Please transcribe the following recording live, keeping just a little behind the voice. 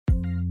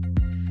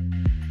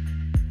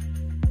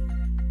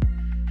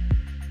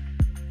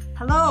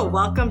Hello,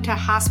 welcome to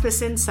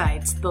Hospice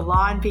Insights, the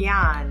law and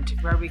beyond,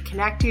 where we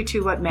connect you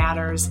to what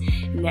matters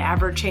in the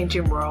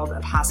ever-changing world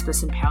of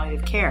hospice and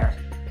palliative care.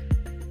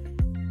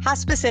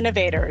 Hospice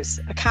Innovators,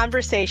 a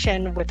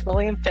conversation with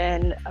William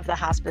Finn of the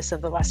Hospice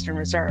of the Western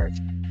Reserve.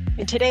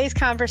 In today's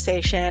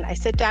conversation, I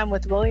sit down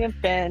with William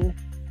Finn,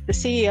 the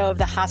CEO of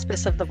the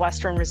Hospice of the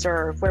Western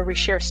Reserve, where we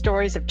share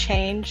stories of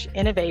change,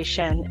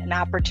 innovation, and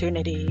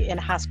opportunity in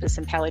hospice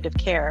and palliative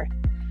care.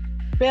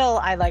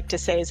 Bill, I like to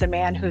say, is a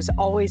man who's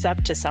always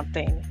up to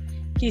something.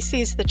 He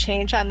sees the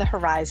change on the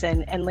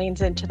horizon and leans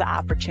into the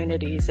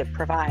opportunities it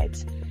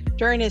provides.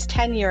 During his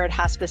tenure at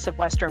Hospice of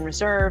Western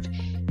Reserve,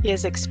 he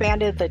has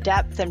expanded the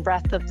depth and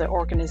breadth of the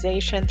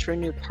organization through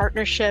new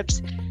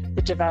partnerships,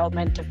 the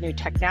development of new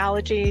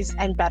technologies,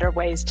 and better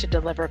ways to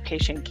deliver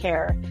patient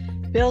care.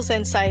 Bill's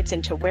insights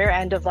into where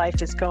end of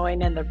life is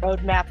going and the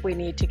roadmap we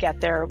need to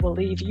get there will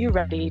leave you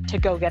ready to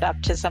go get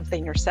up to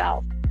something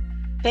yourself.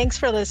 Thanks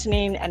for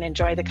listening and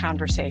enjoy the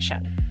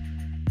conversation.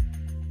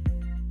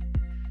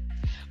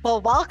 Well,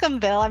 welcome,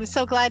 Bill. I'm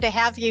so glad to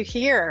have you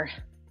here.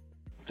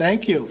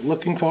 Thank you.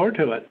 Looking forward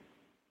to it.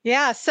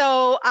 Yeah,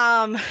 so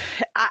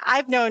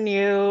I've known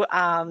you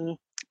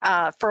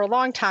for a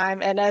long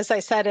time. And as I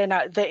said in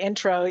the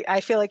intro,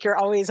 I feel like you're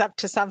always up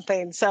to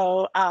something.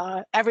 So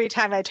every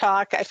time I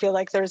talk, I feel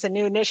like there's a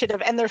new initiative,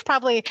 and there's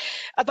probably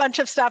a bunch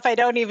of stuff I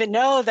don't even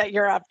know that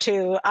you're up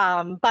to.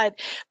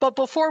 But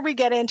before we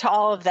get into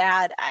all of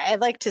that,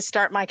 I'd like to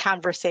start my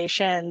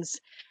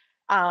conversations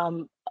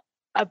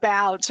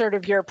about sort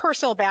of your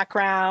personal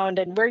background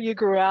and where you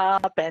grew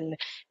up and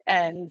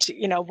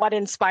you know what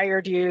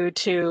inspired you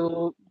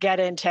to get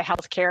into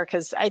healthcare,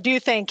 because I do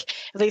think,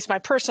 at least my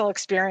personal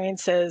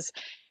experiences,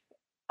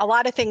 a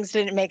lot of things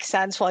didn't make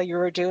sense while you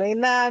were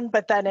doing them,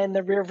 but then in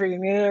the rearview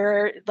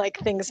mirror, like,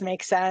 things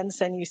make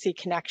sense and you see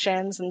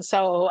connections. And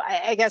so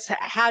I guess,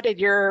 how did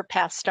your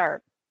path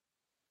start?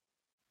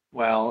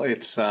 Well,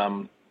 it's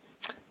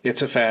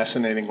a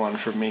fascinating one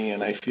for me,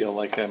 and I feel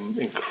like I'm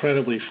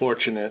incredibly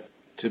fortunate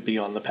to be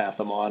on the path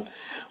I'm on.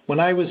 When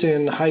I was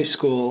in high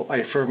school,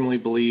 I firmly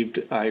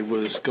believed I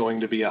was going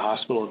to be a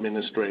hospital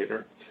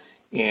administrator,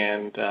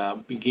 and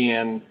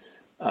began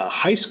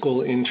high school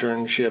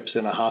internships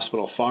in a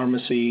hospital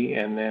pharmacy,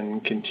 and then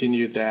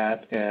continued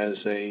that as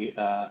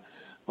a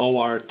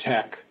OR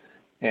tech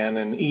and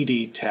an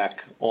ED tech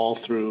all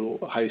through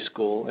high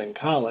school and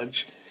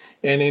college.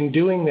 And in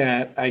doing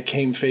that, I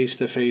came face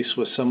to face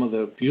with some of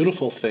the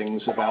beautiful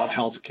things about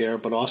healthcare,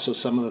 but also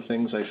some of the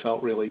things I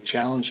felt really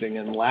challenging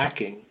and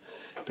lacking,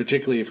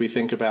 particularly if we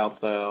think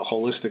about the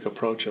holistic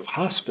approach of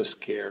hospice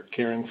care,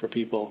 caring for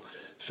people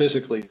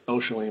physically,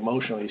 socially,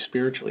 emotionally,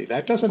 spiritually.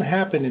 That doesn't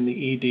happen in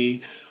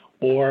the ED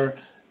or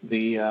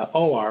the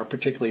OR,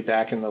 particularly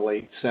back in the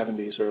late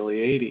 70s, early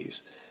 80s.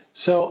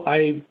 So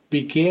I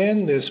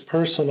began this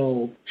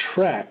personal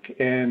trek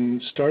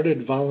and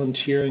started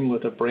volunteering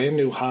with a brand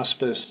new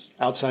hospice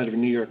outside of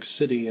New York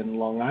City in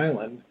Long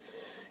Island,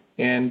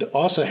 and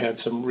also had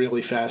some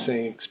really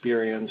fascinating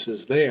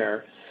experiences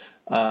there.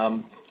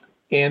 And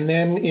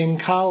then in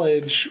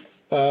college,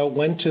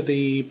 went to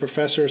the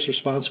professors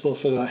responsible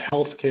for the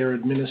healthcare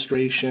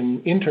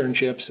administration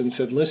internships and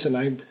said, listen,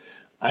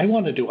 I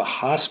want to do a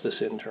hospice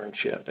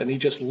internship. And he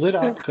just lit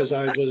up because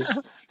I was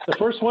the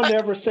first one to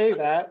ever say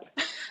that.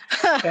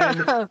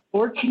 And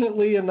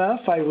fortunately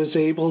enough, I was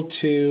able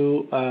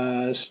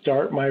to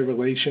start my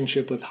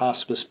relationship with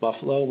Hospice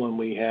Buffalo when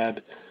we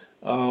had,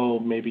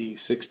 maybe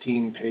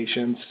 16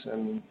 patients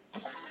and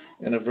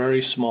a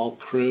very small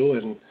crew,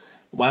 and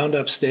wound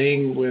up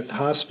staying with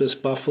Hospice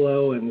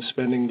Buffalo and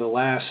spending the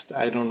last,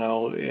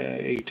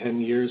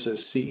 8-10 years as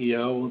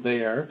CEO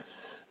there,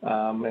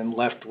 and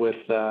left with,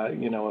 a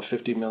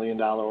 $50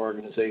 million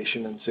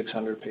organization and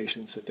 600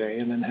 patients a day,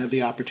 and then had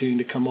the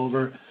opportunity to come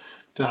over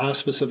to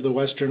Hospice of the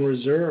Western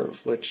Reserve,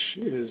 which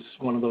is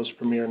one of those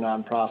premier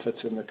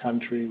nonprofits in the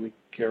country. We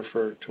care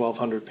for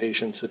 1,200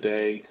 patients a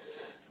day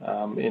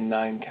in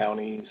 9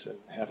 counties, and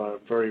have a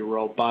very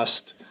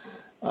robust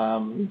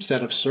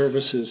set of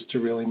services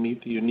to really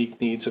meet the unique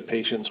needs of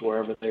patients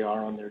wherever they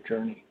are on their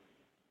journey.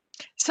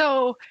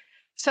 So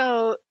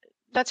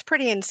that's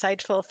pretty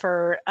insightful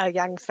for a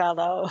young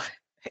fellow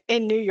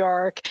in New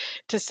York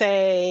to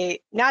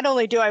say, not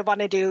only do I want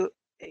to do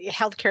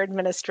healthcare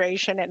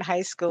administration in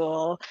high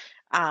school,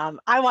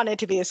 I wanted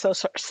to be a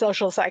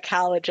social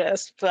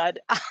psychologist. But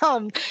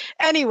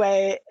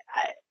anyway,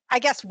 I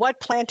guess, what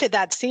planted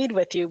that seed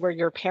with you? Were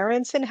your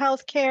parents in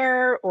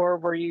healthcare, or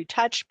were you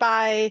touched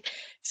by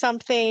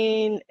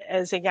something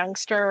as a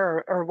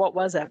youngster, or what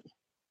was it?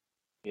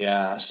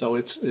 Yeah, so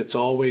it's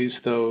always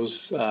those,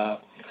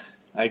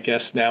 I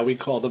guess now we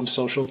call them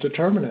social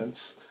determinants.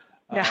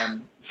 Yeah.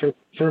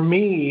 For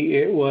me,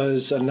 it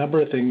was a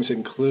number of things,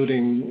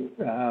 including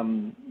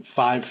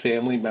 5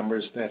 family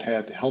members that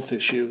had health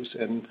issues.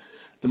 And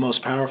the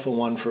most powerful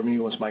one for me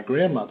was my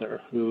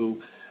grandmother,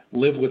 who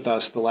lived with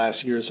us the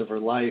last years of her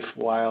life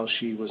while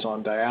she was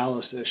on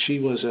dialysis. She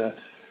was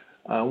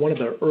one of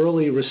the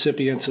early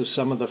recipients of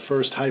some of the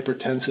first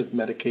hypertensive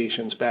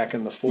medications back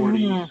in the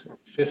 40s and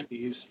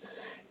 50s.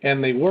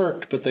 And they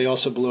worked, but they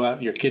also blew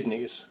out your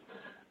kidneys.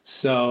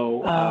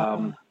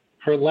 So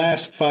her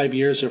last 5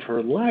 years of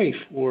her life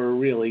were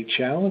really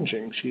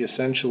challenging. She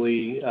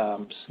essentially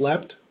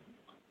slept,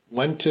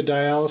 went to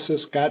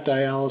dialysis, got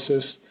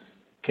dialysis,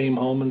 came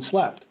home and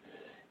slept.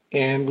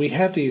 And we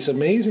had these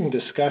amazing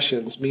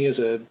discussions, me as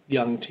a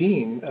young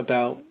teen,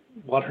 about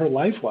what her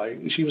life was.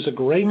 She was a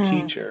great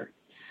teacher,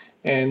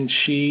 and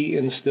she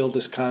instilled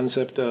this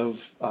concept of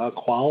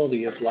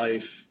quality of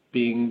life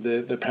being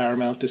the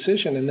paramount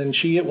decision. And then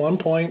she, at one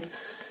point,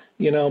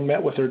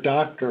 met with her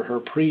doctor,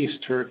 her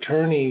priest, her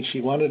attorney.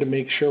 She wanted to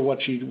make sure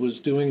what she was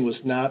doing was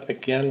not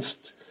against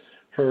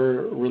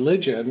her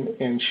religion,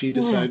 and she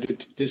decided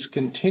to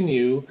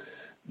discontinue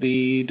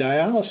the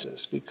dialysis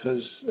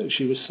because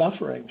she was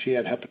suffering. She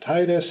had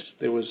hepatitis.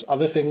 There was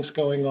other things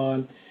going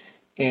on.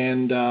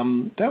 And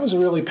that was a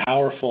really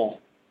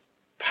powerful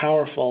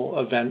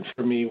event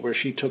for me, where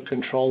she took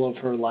control of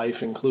her life,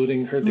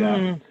 including her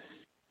death,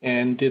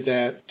 and did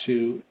that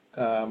to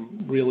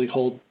really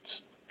hold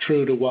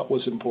true to what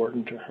was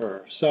important to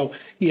her. So,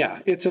 yeah,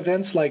 it's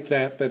events like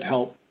that that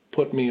help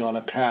put me on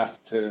a path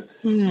to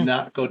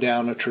not go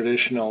down a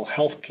traditional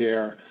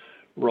healthcare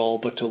role,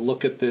 but to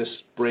look at this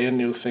brand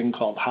new thing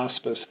called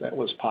hospice that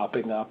was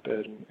popping up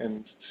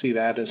and see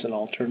that as an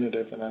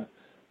alternative and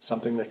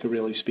something that could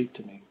really speak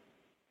to me.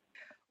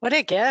 What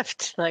a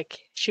gift, like,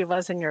 she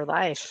was in your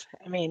life.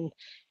 I mean,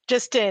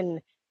 just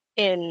in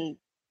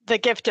the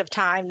gift of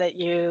time that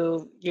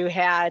you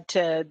had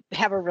to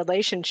have a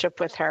relationship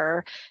with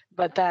her,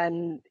 but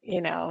then,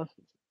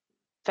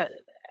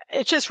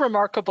 it's just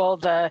remarkable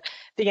the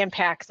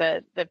impact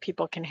that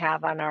people can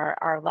have on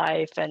our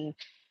life, and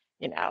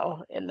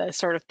in the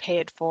sort of pay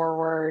it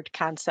forward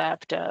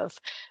concept of,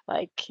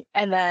 like,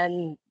 and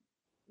then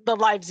the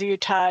lives you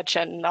touch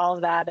and all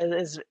of that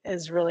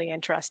is really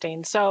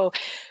interesting. So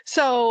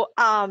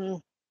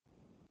and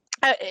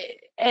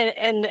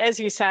as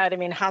you said, I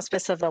mean,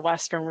 Hospice of the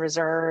Western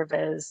Reserve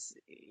is,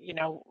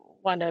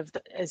 one of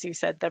the, as you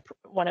said,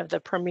 one of the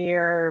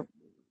premier,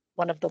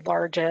 one of the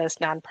largest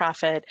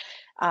nonprofit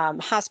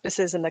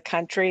hospices in the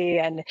country,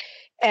 and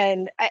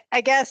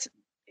I guess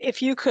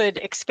if you could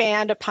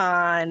expand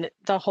upon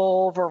the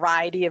whole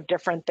variety of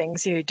different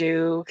things you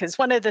do, because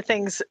one of the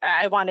things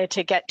I wanted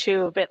to get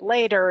to a bit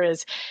later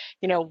is,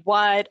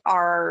 what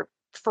are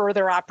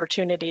further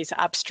opportunities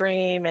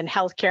upstream in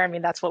healthcare? I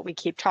mean, that's what we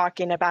keep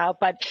talking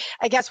about. But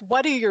I guess,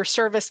 what do your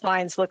service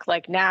lines look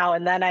like now?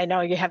 And then I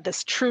know you have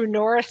this True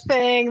North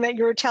thing that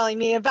you were telling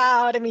me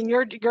about. I mean,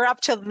 you're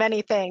up to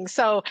many things.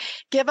 So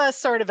give us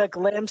sort of a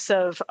glimpse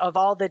of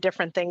all the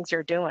different things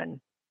you're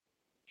doing.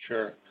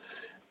 Sure.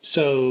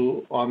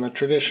 So on the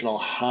traditional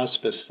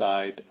hospice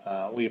side,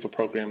 we have a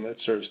program that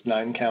serves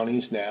 9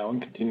 counties now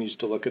and continues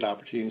to look at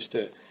opportunities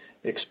to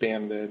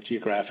expand the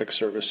geographic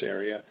service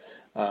area.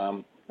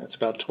 That's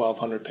about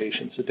 1,200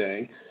 patients a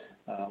day.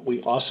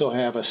 We also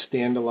have a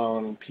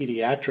standalone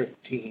pediatric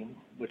team,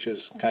 which is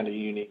kind of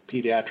unique,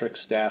 pediatric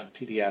staff,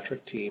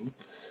 pediatric team.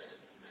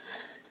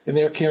 And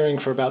they're caring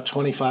for about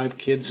 25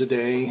 kids a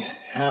day.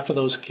 Half of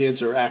those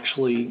kids are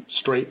actually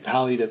straight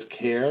palliative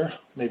care,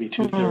 maybe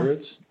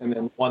 2/3, and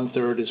then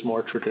 1/3 is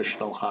more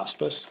traditional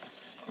hospice.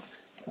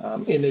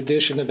 In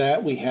addition to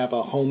that, we have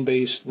a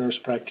home-based nurse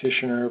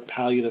practitioner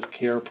palliative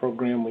care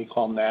program we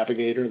call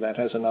Navigator that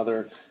has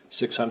another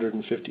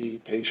 650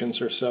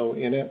 patients or so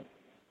in it.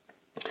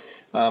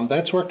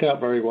 That's worked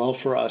out very well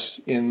for us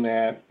in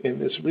that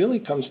this really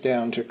comes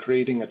down to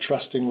creating a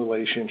trusting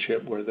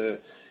relationship where the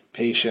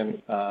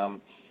patient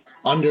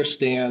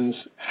understands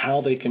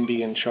how they can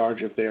be in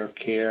charge of their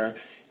care,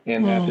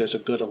 and that there's a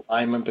good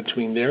alignment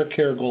between their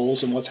care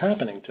goals and what's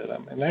happening to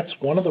them. And that's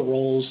one of the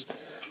roles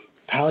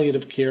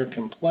palliative care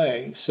can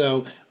play.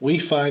 So we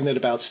find that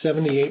about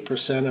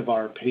 78% of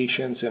our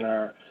patients in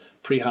our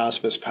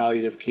pre-hospice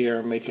palliative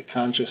care make a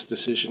conscious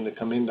decision to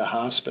come into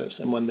hospice.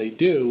 And when they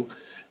do,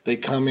 they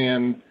come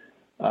in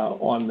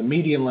on the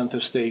median length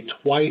of stay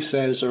twice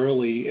as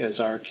early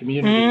as our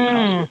community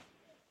hospital.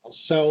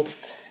 So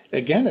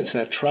again, it's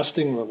that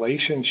trusting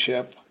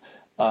relationship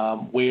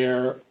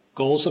where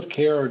goals of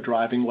care are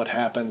driving what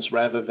happens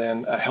rather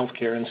than a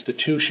healthcare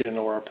institution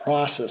or a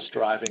process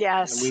driving.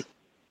 Yes. And we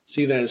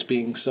see that as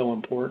being so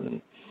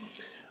important.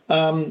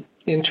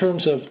 In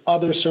terms of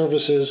other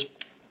services,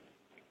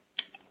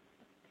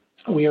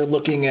 we are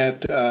looking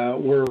at,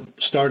 we're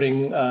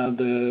starting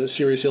the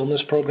serious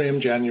illness program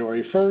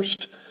January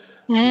 1st.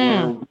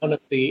 We're one of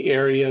the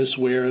areas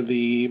where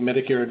the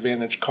Medicare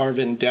Advantage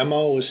carve-in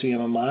demo with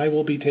CMMI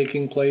will be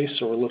taking place,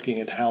 so we're looking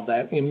at how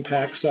that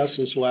impacts us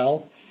as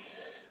well.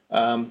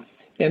 And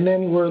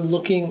then we're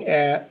looking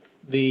at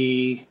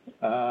the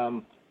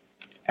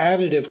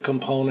additive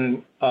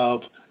component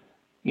of,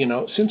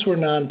 since we're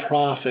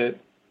nonprofit,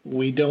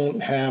 we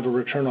don't have a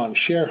return on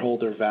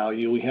shareholder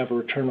value. We have a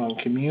return on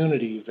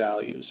community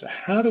value. So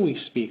how do we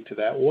speak to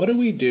that? What do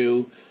we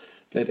do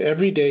that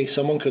every day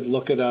someone could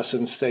look at us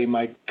and say,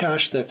 my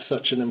gosh, that's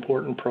such an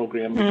important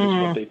program because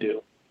of what they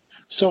do?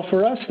 So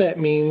for us, that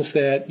means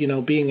that,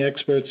 being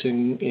experts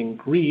in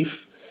grief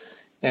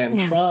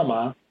and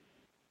trauma,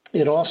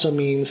 it also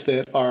means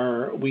that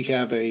we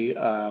have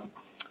a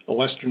a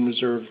Western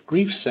Reserve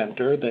Grief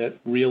Center that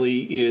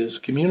really is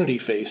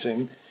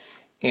community-facing,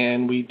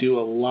 and we do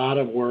a lot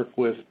of work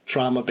with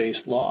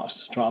trauma-based loss,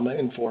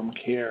 trauma-informed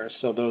care.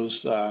 So those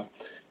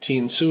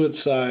teen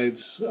suicides,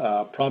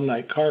 prom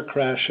night car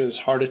crashes,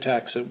 heart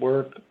attacks at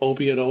work,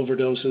 opiate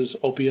overdoses.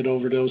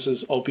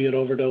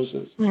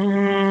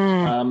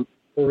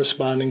 We're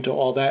responding to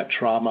all that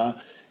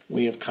trauma.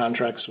 We have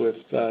contracts with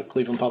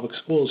Cleveland Public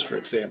Schools, for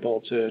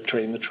example, to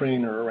train the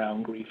trainer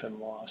around grief and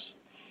loss.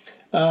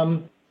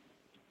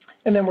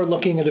 And then we're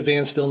looking at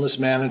advanced illness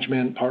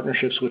management,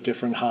 partnerships with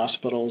different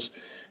hospitals.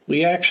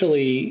 We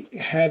actually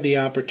had the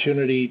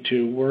opportunity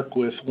to work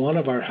with one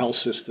of our health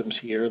systems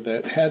here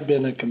that had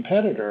been a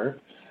competitor,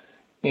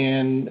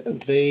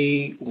 and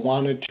they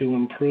wanted to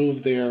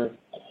improve their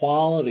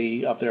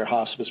quality of their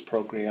hospice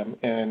program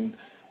and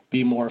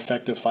be more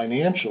effective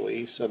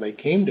financially. So they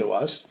came to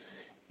us,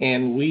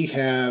 and we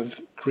have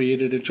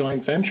created a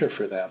joint venture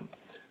for them.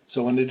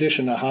 So in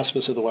addition to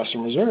Hospice of the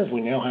Western Reserve,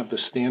 we now have the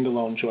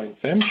standalone joint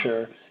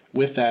venture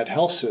with that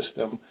health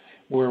system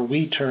where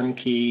we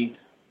turnkey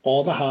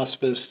all the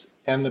hospice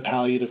and the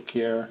palliative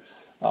care,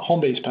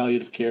 home-based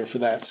palliative care for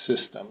that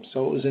system.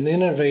 So it was an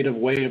innovative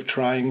way of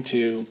trying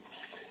to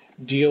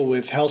deal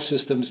with health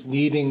systems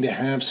needing to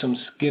have some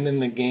skin in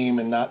the game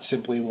and not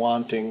simply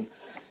wanting,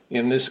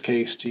 in this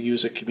case, to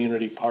use a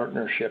community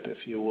partnership,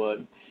 if you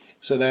would.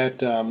 So that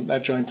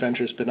joint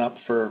venture has been up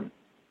for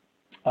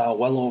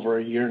well over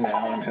a year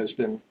now and has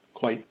been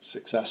quite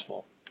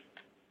successful.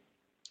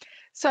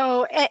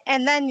 So,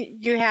 and then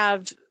you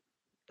have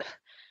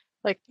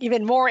like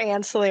even more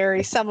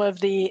ancillary, some of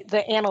the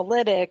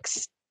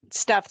analytics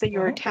stuff that you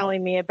were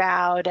telling me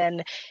about,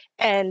 and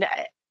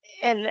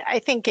I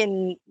think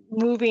in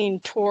moving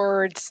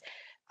towards,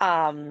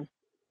 and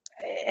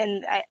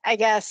I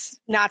guess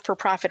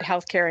not-for-profit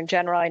healthcare in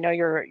general. I know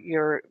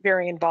you're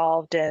very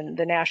involved in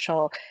the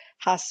National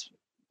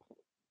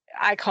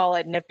I call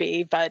it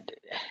NIPI, but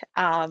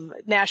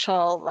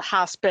National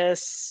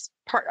Hospice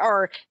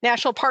or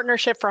National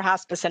Partnership for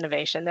Hospice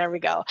Innovation. There we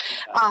go.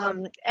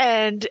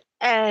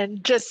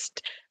 And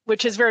just,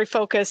 which is very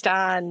focused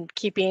on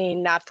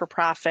keeping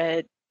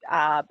not-for-profit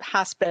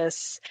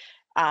hospice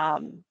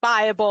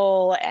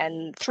viable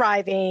and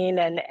thriving.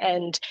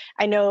 And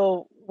I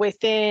know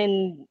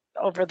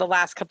over the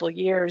last couple of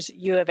years,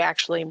 you have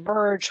actually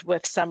merged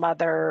with some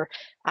other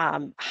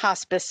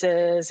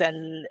hospices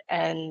and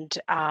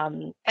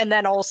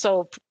then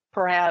also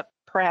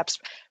perhaps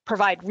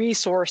provide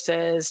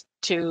resources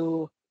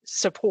to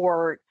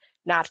support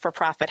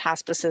not-for-profit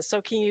hospices.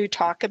 So can you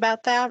talk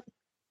about that?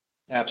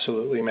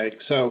 Absolutely, Meg.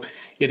 So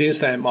it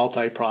is that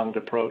multi-pronged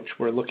approach.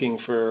 We're looking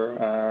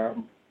for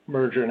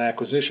merger and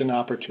acquisition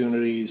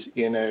opportunities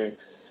in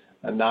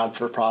a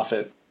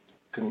non-for-profit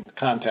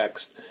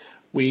context.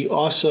 We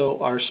also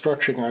are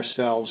structuring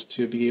ourselves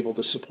to be able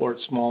to support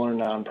smaller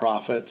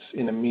nonprofits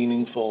in a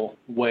meaningful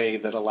way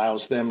that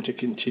allows them to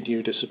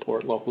continue to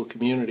support local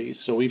communities.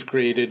 So we've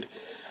created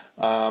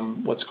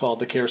what's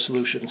called the Care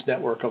Solutions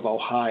Network of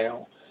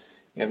Ohio,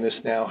 and this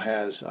now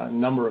has a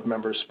number of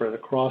members spread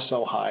across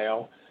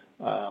Ohio,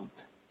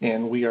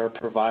 and we are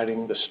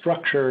providing the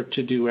structure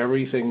to do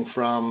everything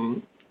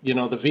from, the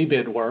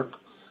VBID work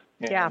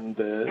and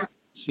the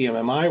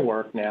CMMI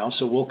work now,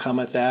 so we'll come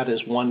at that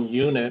as one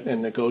unit and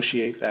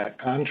negotiate that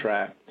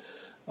contract.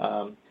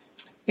 And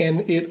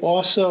it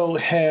also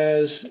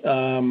has,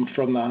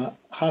 from the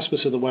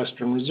Hospice of the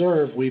Western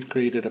Reserve, we've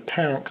created a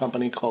parent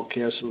company called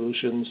Care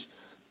Solutions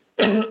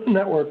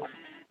Network.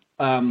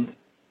 Western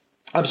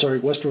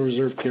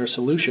Reserve Care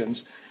Solutions.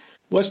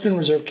 Western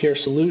Reserve Care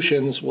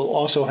Solutions will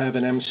also have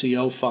an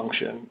MCO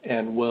function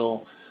and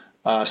will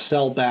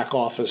sell back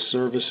office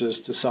services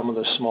to some of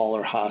the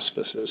smaller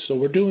hospices. So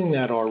we're doing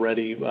that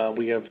already.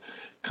 We have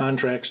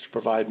contracts to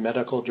provide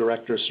medical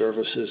director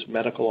services,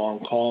 medical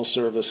on-call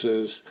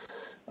services.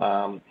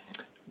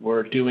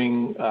 We're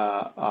doing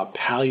a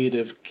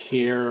palliative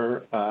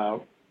care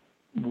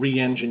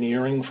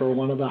re-engineering for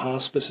one of the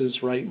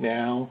hospices right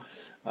now.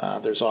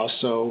 There's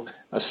also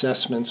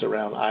assessments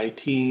around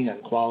IT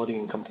and quality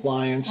and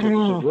compliance.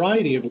 There's a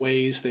variety of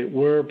ways that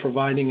we're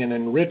providing an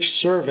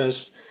enriched service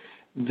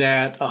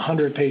that a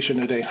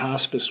 100-patient-a-day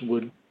hospice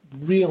would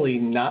really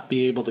not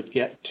be able to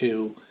get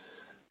to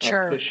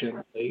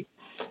efficiently.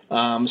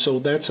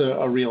 So that's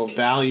a real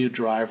value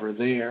driver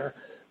there.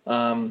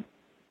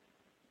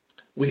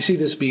 We see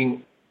this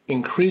being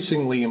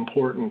increasingly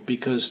important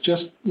because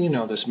just,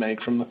 this,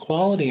 Meg, from the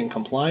quality and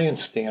compliance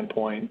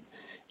standpoint,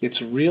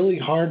 it's really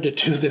hard to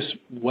do this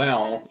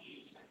well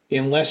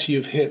unless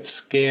you've hit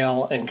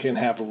scale and can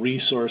have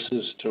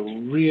resources to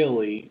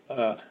really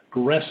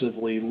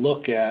aggressively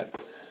look at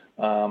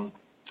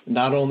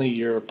not only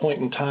your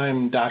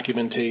point-in-time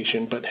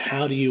documentation, but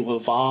how do you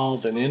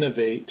evolve and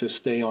innovate to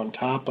stay on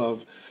top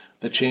of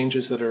the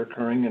changes that are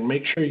occurring and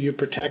make sure you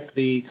protect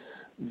the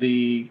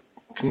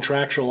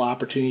contractual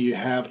opportunity you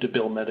have to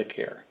bill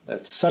Medicare.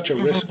 That's such a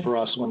risk for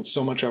us when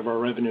so much of our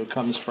revenue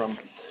comes from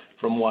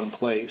one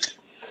place.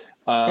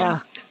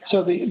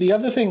 So the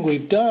other thing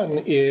we've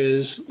done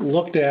is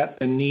looked at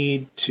the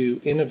need to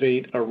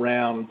innovate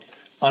around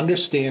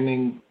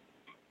understanding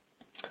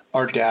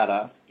our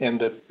data, and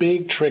the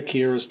big trick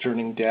here is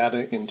turning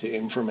data into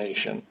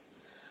information.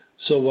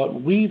 So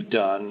what we've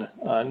done,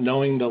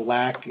 knowing the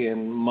lack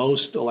in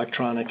most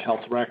electronic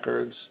health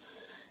records,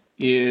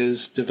 is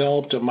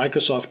developed a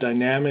Microsoft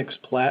Dynamics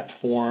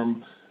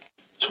platform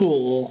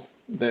tool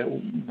that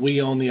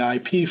we own the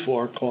IP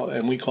for,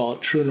 and we call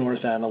it True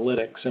North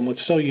Analytics. And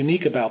what's so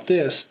unique about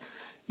this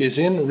is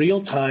in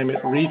real time,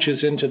 it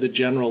reaches into the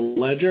general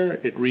ledger,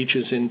 it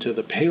reaches into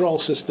the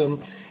payroll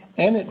system,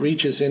 and it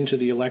reaches into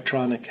the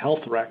electronic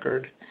health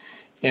record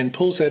and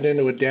pulls that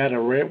into a data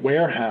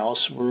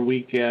warehouse where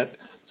we get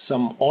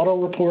some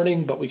auto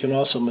reporting, but we can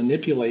also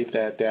manipulate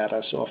that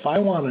data. So if I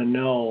want to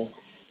know,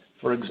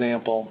 for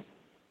example,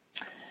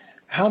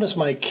 how does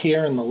my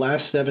care in the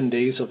last 7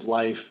 days of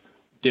life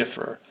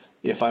differ?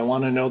 If I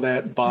want to know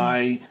that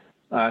by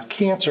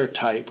cancer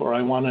type, or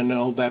I want to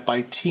know that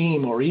by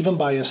team, or even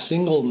by a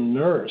single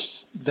nurse,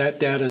 that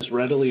data is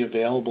readily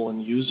available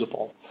and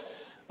usable.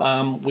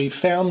 We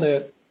found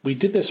that we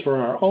did this for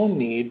our own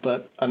need,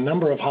 but a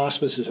number of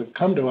hospices have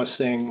come to us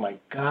saying, my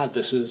God,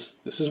 this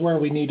is where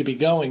we need to be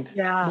going.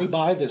 Yeah. We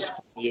buy this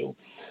from you.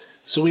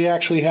 So we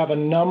actually have a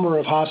number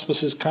of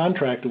hospices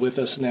contracted with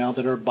us now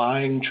that are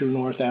buying True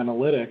North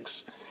Analytics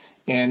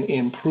and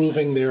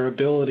improving their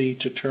ability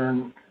to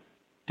turn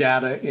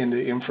data into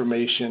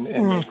information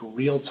and make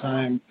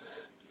real-time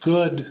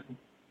good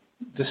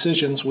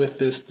decisions with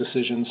this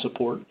decision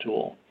support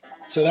tool.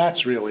 So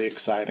that's really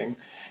exciting.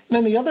 And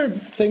then the other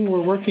thing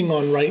we're working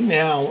on right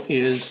now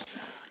is,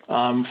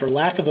 for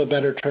lack of a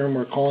better term,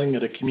 we're calling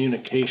it a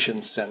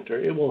communication center.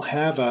 It will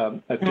have a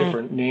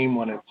different name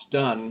when it's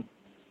done.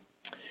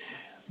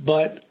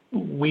 But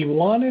we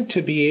wanted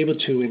to be able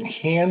to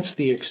enhance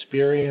the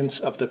experience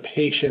of the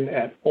patient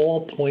at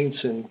all points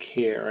in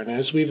care. And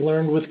as we've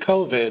learned with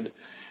COVID,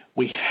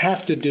 we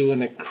have to do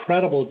an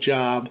incredible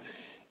job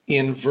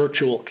in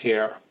virtual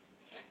care.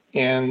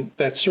 And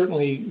that's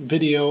certainly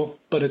video,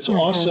 but it's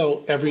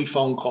also every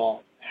phone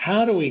call.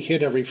 How do we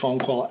hit every phone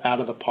call out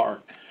of the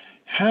park?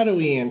 How do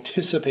we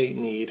anticipate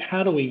need?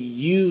 How do we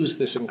use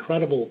this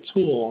incredible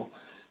tool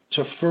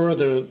to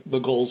further the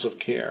goals of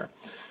care?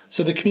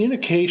 So the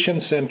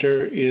Communication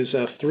Center is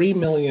a $3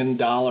 million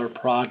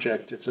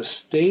project. It's a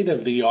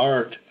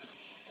state-of-the-art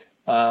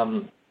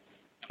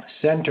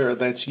center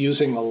that's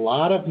using a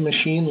lot of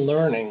machine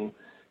learning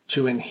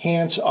to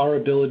enhance our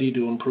ability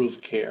to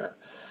improve care.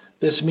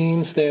 This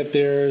means that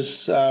there's,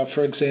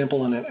 for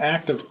example, an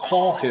active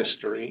call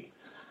history.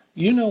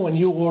 You know, when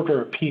you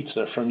order a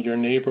pizza from your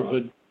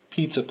neighborhood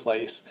pizza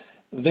place,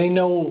 they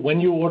know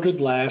when you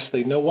ordered last,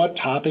 they know what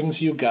toppings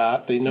you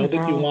got, they know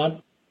that you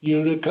want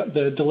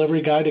the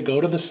delivery guy to go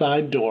to the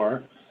side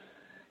door.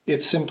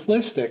 It's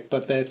simplistic,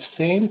 but that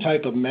same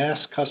type of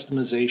mass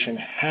customization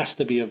has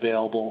to be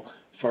available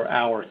for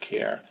our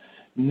care.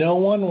 No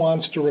one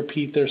wants to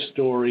repeat their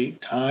story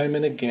time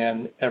and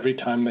again every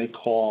time they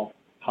call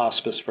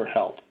hospice for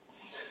help.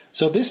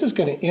 So this is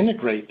going to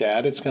integrate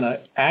that. It's going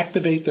to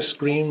activate the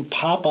screen,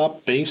 pop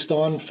up based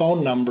on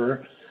phone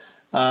number,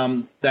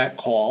 that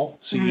call.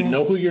 So you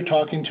know who you're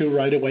talking to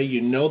right away.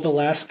 You know the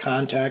last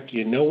contact.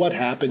 You know what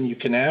happened. You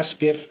can ask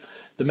if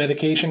the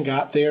medication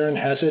got there and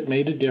has it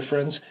made a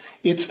difference.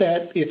 It's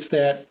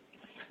that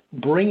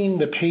bringing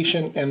the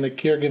patient and the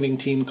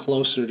caregiving team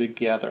closer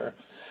together.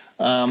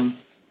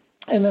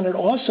 And then it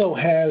also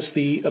has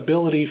the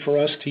ability for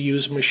us to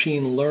use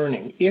machine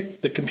learning.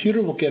 The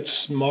computer will get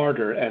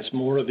smarter as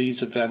more of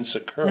these events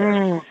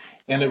occur,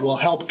 and it will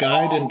help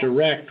guide and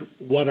direct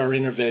what our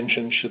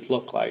intervention should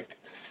look like.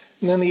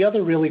 And then the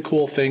other really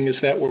cool thing is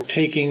that we're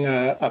taking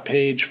a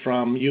page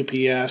from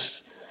UPS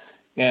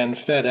and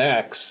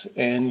FedEx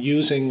and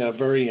using a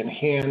very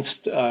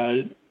enhanced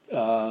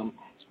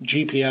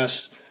GPS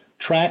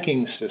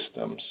tracking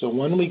system. So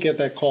when we get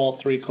that call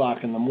at 3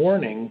 o'clock in the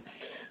morning,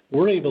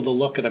 we're able to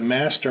look at a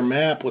master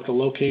map with the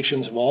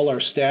locations of all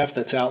our staff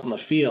that's out in the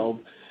field,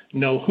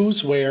 know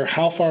who's where,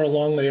 how far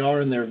along they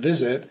are in their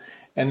visit,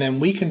 and then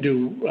we can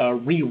do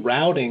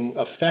rerouting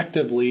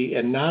effectively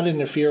and not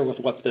interfere with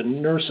what the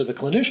nurse or the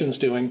clinician's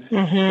doing,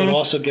 but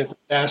also get the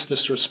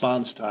fastest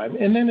response time.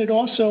 And then it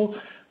also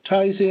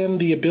ties in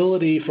the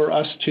ability for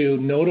us to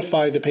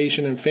notify the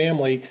patient and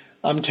family,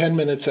 I'm 10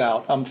 minutes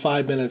out, I'm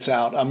 5 minutes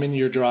out, I'm in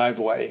your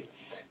driveway.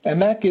 And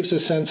that gives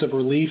a sense of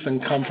relief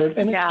and comfort,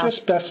 and it's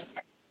just best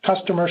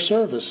customer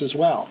service as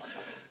well.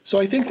 So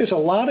I think there's a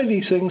lot of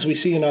these things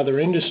we see in other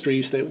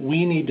industries that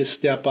we need to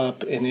step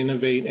up and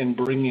innovate and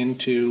bring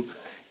into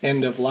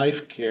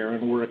end-of-life care,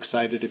 and we're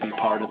excited to be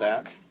part of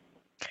that.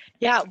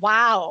 Yeah,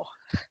 wow.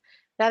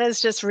 That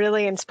is just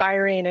really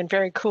inspiring and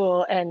very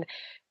cool, and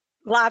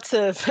lots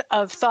of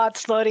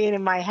thoughts floating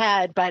in my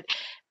head. But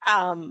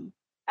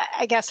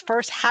I guess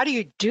first, how do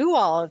you do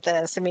all of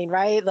this? I mean,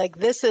 right? Like,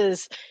 this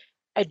is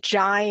a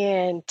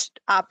giant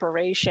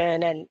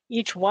operation, and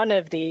each one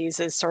of these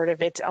is sort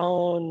of its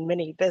own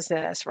mini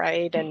business,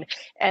 right?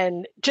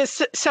 And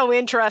just so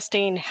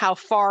interesting how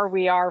far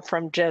we are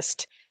from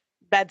just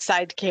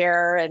bedside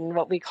care and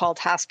what we called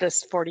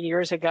hospice 40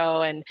 years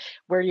ago and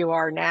where you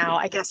are now.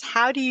 I guess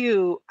how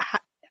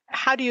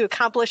how do you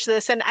accomplish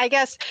this? And I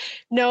guess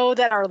know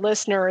that our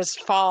listeners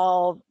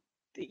fall,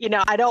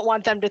 I don't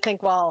want them to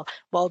think, well,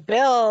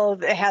 Bill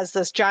has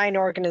this giant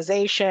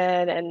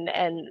organization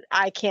and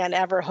I can't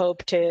ever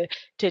hope to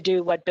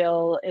do what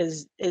Bill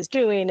is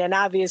doing. And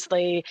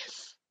obviously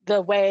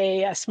the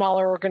way a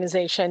smaller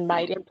organization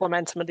might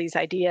implement some of these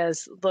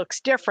ideas looks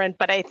different,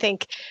 but I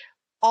think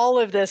all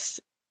of this,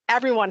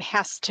 everyone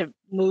has to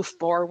move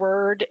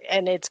forward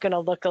and it's going to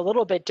look a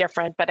little bit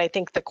different. But I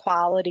think the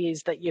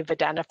qualities that you've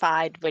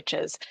identified, which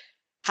is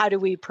how do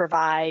we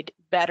provide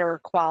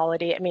better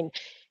quality? I mean,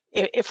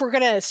 if we're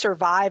going to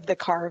survive the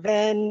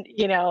carve-in,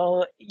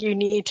 you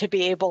need to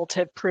be able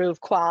to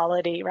prove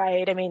quality,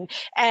 right? I mean,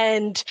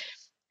 and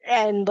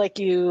like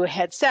you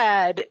had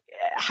said,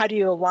 how do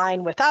you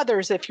align with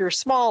others if you're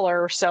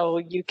smaller so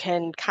you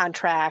can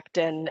contract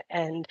and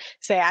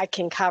say, I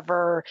can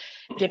cover,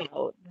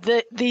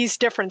 these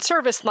different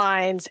service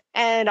lines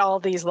and all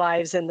these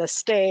lives in the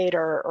state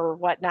or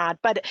whatnot.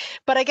 But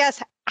I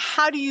guess,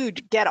 how do you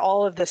get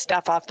all of this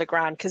stuff off the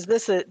ground? Because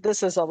this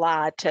is a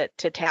lot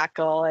to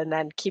tackle and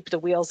then keep the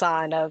wheels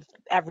on of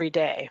every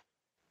day.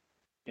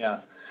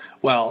 Yeah.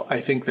 Well,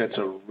 I think that's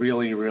a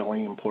really,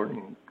 really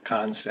important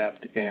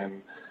concept.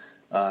 And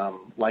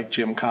like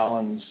Jim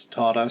Collins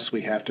taught us,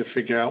 we have to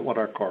figure out what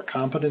our core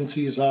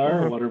competencies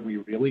are, mm-hmm. What are we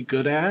really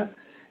good at.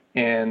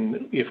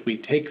 And if we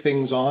take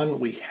things on,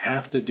 we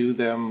have to do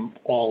them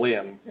all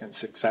in and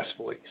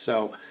successfully.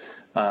 So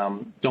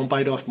don't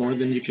bite off more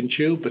than you can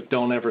chew, but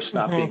don't ever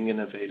stop mm-hmm. being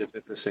innovative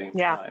at the same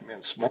time.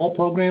 And small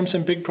programs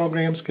and big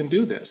programs can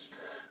do this.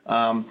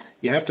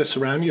 You have to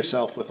surround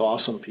yourself with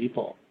awesome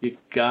people. You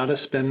got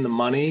to spend the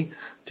money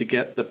to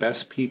get the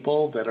best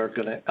people that are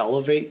going to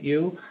elevate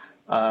you.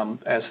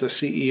 As the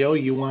CEO,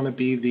 you want to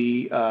be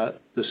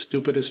the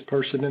stupidest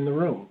person in the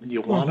room.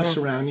 You want mm-hmm. to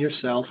surround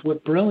yourself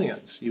with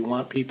brilliance. You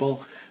want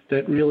people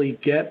that really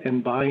get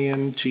and buy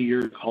into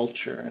your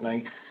culture.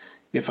 And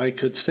if I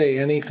could say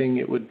anything,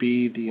 it would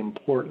be the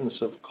importance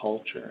of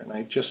culture. And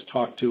I just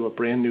talked to a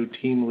brand new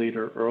team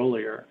leader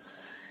earlier,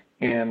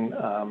 and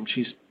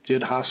she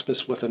did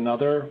hospice with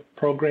another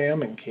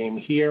program and came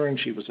here, and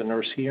she was a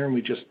nurse here, and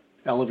we just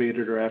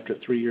elevated her after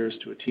 3 years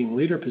to a team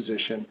leader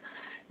position.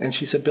 And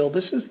she said, Bill,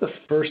 this is the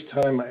first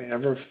time I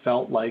ever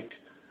felt like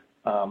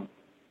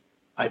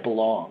I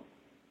belong.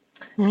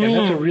 And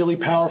that's a really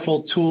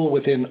powerful tool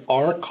within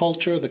our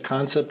culture, the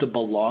concept of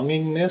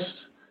belongingness.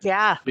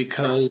 Yeah.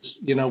 Because,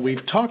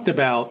 we've talked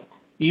about,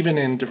 even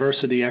in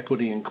diversity,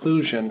 equity,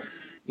 inclusion,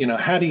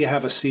 how do you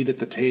have a seat at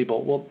the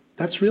table? Well,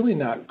 that's really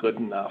not good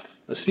enough.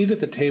 A seat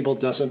at the table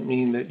doesn't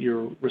mean that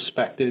you're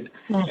respected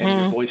mm-hmm.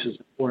 and your voice is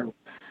important.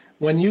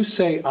 When you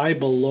say I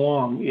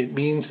belong, it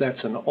means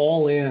that's an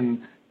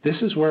all-in, this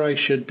is where I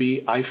should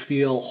be. I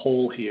feel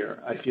whole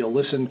here. I feel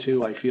listened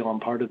to. I feel I'm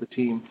part of the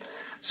team.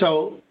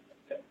 So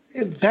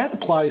that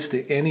applies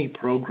to any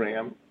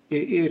program.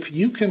 If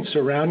you can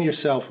surround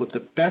yourself with the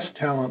best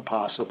talent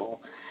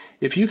possible,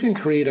 if you can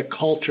create a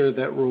culture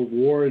that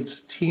rewards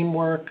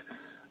teamwork,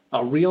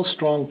 a real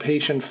strong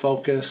patient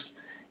focus,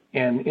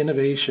 and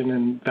innovation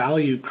and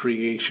value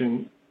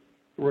creation,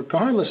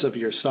 regardless of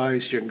your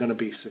size, you're going to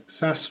be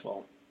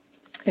successful.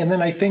 And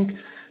then I think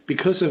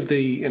because of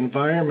the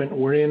environment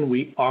we're in,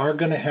 we are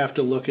going to have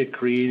to look at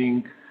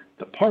creating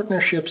the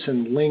partnerships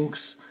and links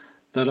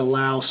that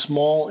allow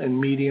small and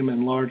medium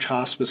and large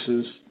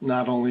hospices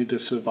not only to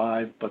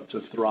survive, but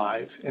to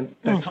thrive. And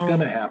that's mm-hmm. going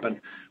to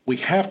happen. We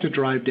have to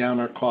drive down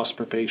our cost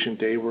per patient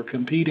day. We're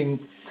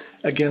competing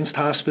against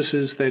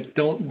hospices that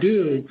don't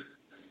do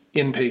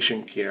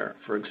inpatient care,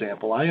 for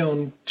example. I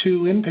own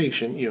 2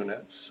 inpatient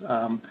units.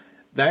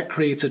 That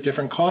creates a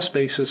different cost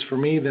basis for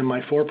me than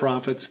my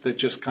for-profits that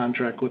just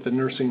contract with a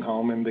nursing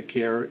home, and the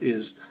care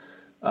is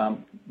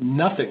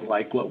nothing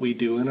like what we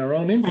do in our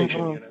own inpatient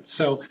mm-hmm. units.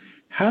 So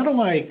how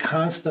do I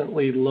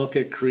constantly look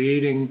at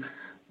creating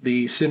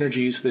the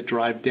synergies that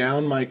drive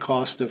down my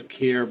cost of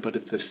care, but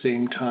at the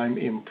same time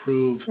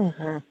improve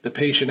mm-hmm. the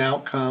patient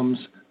outcomes,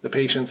 the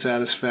patient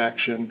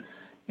satisfaction,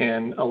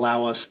 and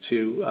allow us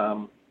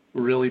to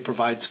really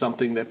provide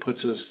something that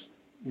puts us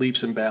leaps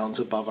and bounds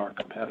above our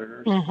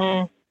competitors?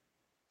 Mm-hmm.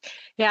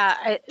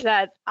 Yeah,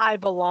 that I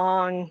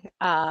belong,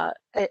 I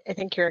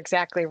think you're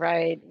exactly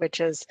right, which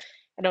is,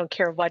 I don't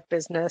care what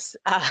business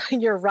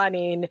you're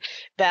running,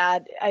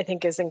 that I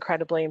think is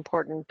incredibly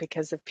important,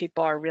 because if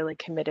people are really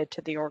committed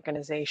to the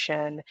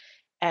organization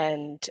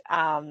and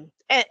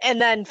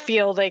then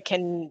feel they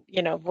can,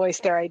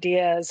 voice their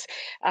ideas,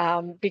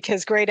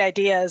 because great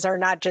ideas are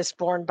not just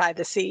born by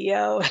the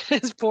CEO,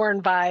 it's born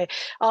by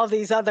all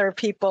these other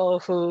people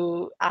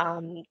who,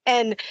 and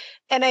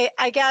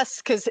I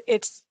guess, because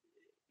it's,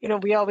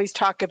 we always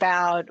talk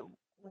about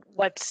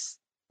what's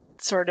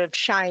sort of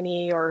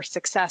shiny or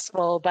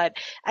successful, but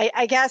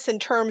I guess in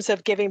terms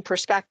of giving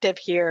perspective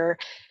here,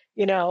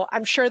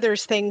 I'm sure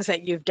there's things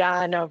that you've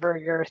done over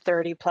your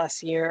 30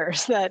 plus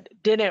years that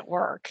didn't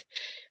work.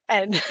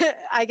 And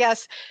I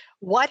guess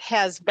what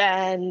has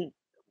been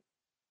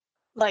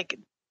like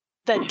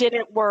that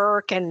didn't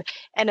work? And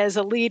as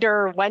a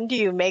leader, when do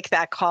you make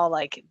that call?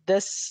 Like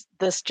this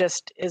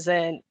just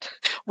isn't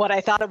what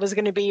I thought it was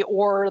going to be,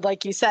 or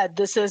like you said,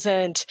 this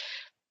isn't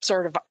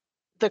sort of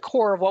the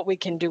core of what we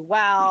can do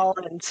well.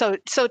 And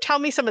so tell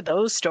me some of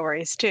those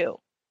stories too.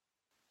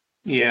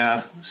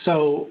 Yeah.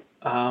 So,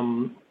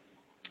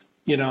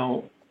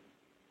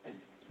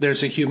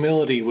 there's a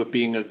humility with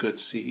being a good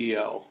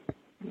CEO,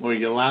 where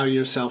you allow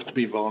yourself to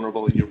be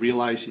vulnerable. You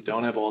realize you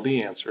don't have all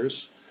the answers.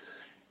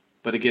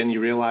 But again, you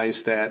realize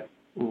that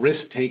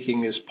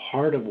risk-taking is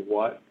part of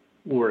what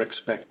we're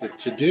expected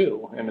to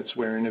do, and it's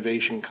where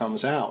innovation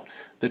comes out.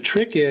 The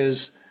trick is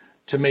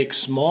to make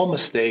small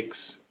mistakes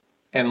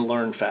and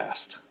learn fast.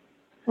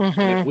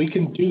 And if we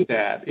can do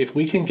that, if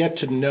we can get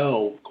to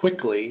know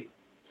quickly,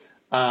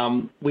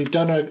 we've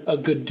done a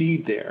good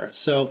deed there.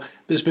 So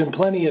there's been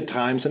plenty of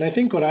times, and I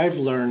think what I've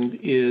learned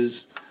is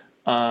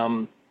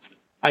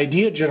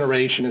idea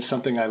generation is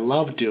something I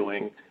love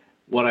doing.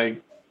 What I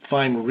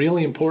find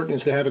really important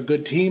is to have a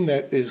good team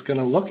that is going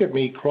to look at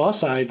me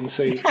cross-eyed and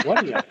say,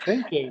 what are you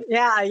thinking?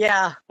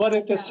 Yeah. But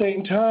at the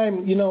same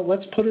time,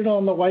 let's put it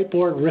on the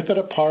whiteboard, rip it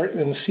apart,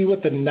 and see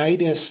what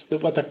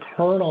what the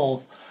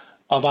kernel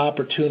of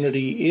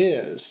opportunity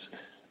is.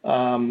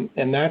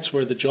 And that's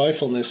where the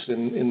joyfulness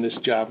in this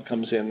job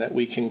comes in, that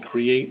we can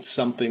create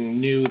something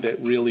new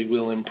that really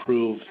will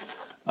improve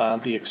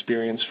the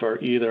experience for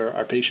either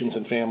our patients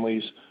and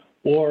families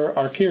or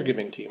our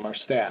caregiving team, our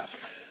staff.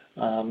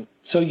 I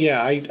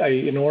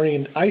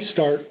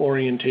start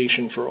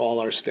orientation for all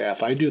our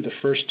staff. I do the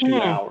first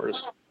 2 hours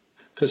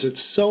because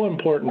it's so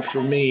important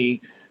for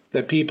me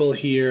that people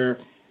hear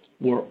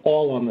we're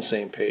all on the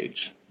same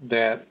page,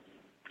 that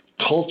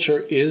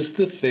culture is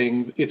the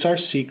thing, it's our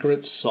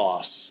secret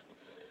sauce.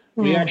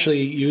 We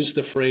actually use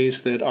the phrase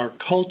that our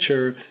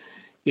culture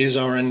is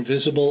our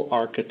invisible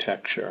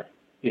architecture.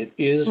 It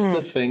is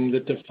the thing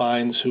that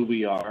defines who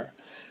we are.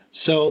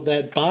 So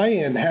that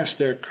buy-in has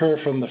to occur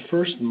from the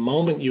first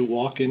moment you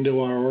walk into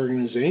our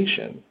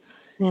organization.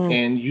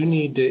 And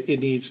it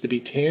needs to be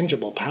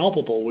tangible,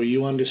 palpable, where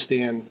you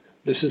understand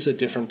this is a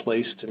different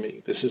place to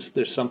me.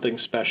 There's something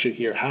special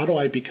here. How do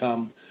I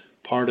become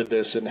part of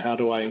this, and how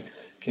do I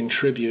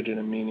contribute in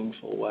a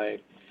meaningful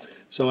way?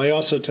 So I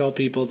also tell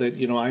people that,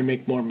 I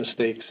make more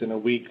mistakes in a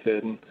week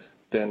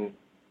than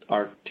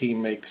our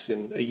team makes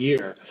in a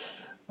year.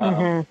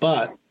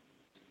 But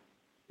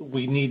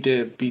we need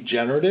to be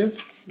generative.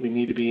 We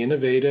need to be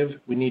innovative.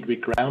 We need to be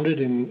grounded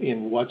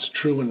in what's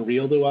true and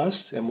real to us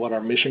and what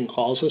our mission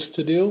calls us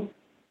to do.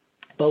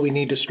 But we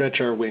need to stretch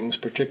our wings,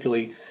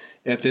 particularly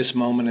at this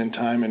moment in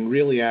time, and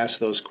really ask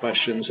those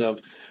questions of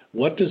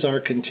what does our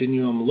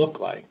continuum look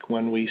like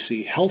when we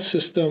see health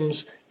systems,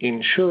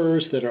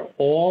 insurers that are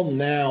all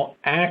now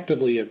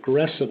actively,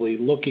 aggressively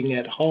looking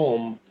at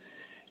home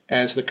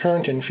as the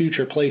current and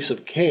future place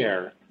of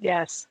care.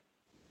 Yes.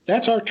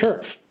 That's our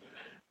turf.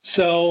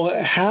 So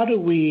how do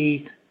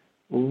we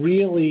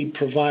really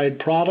provide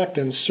product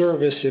and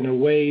service in a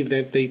way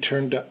that they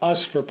turn to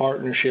us for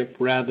partnership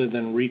rather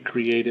than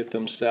recreate it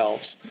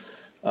themselves?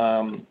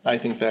 I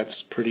think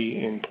that's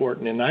pretty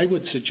important. And I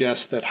would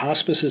suggest that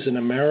hospices in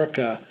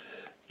America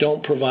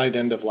don't provide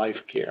end-of-life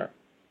care.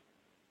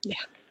 Yeah.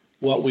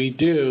 What we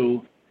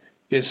do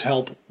is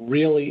help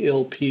really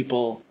ill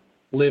people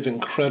live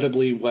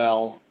incredibly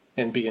well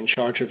and be in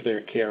charge of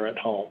their care at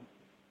home.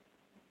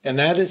 And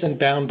that isn't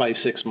bound by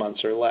 6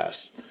 months or less.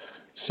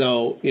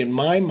 So in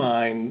my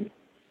mind,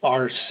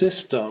 our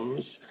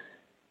systems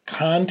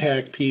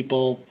contact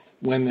people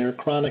when their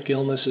chronic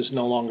illness is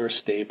no longer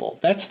stable.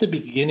 That's the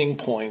beginning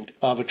point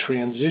of a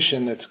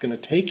transition that's going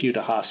to take you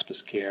to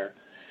hospice care.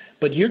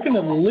 But you're going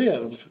to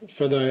live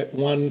for the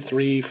 1,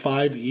 3,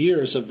 5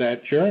 years of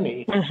that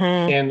journey.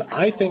 And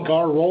I think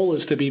our role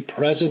is to be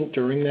present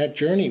during that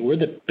journey. We're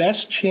the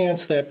best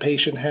chance that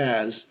patient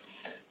has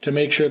to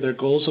make sure their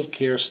goals of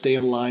care stay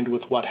aligned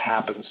with what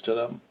happens to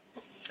them.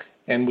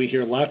 And we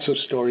hear lots of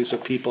stories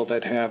of people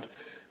that have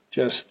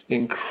just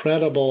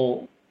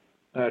incredible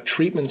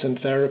treatments and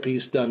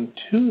therapies done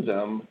to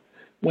them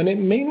when it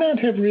may not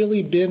have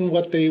really been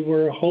what they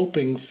were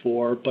hoping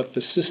for, but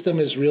the system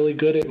is really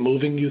good at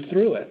moving you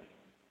through it.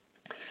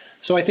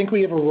 So I think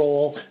we have a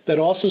role that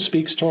also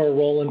speaks to our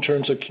role in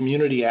terms of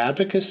community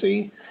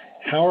advocacy.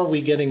 How are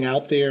we getting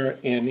out there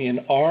and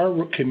in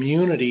our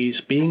communities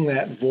being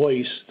that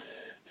voice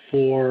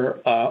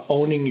for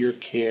owning your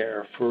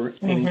care, for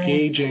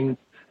engaging,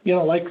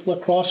 like La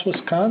Crosse,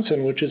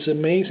 Wisconsin, which is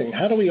amazing.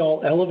 How do we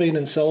all elevate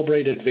and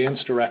celebrate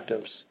advanced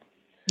directives?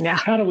 Yeah.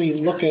 How do we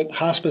look at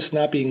hospice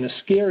not being a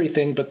scary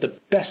thing, but the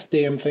best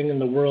damn thing in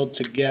the world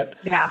to get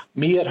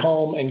me at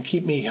home and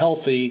keep me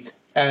healthy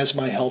as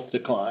my health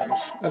declines?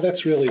 Now,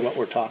 that's really what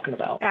we're talking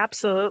about.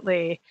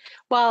 Absolutely.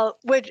 Well,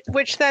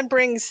 which then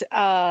brings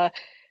to,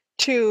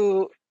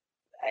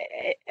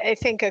 I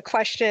think, a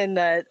question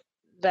that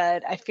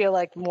I feel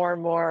like more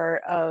and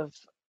more of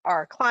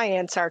our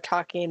clients are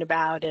talking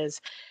about is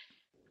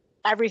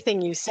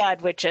everything you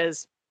said, which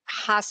is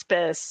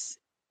hospice.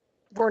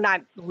 We're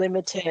not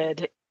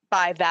limited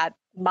by that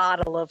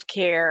model of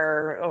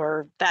care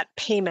or that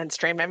payment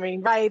stream. I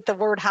mean, right, the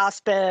word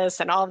hospice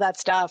and all of that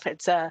stuff,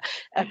 it's a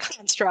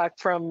construct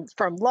from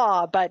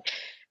law, but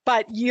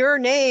your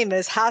name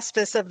is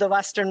Hospice of the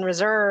Western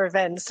Reserve.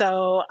 And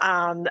so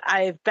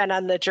I've been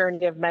on the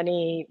journey of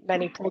many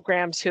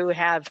programs who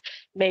have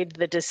made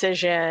the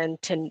decision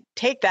to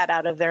take that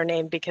out of their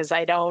name, because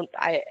I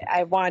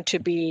want to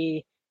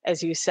be,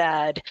 as you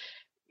said,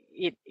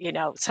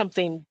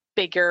 something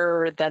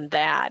bigger than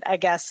that. I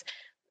guess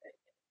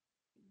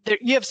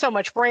you have so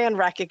much brand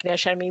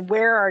recognition. I mean,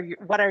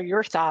 what are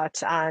your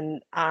thoughts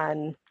on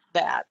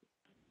that?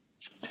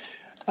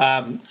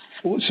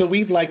 So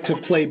we'd like to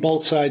play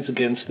both sides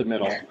against the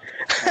middle.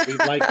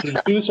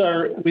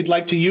 We'd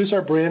like to use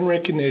our brand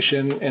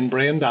recognition and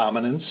brand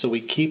dominance, so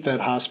we keep that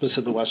Hospice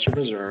of the Western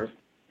Reserve.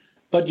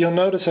 But you'll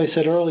notice I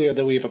said earlier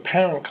that we have a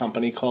parent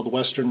company called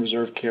Western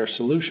Reserve Care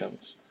Solutions.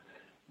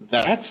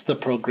 That's the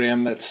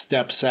program that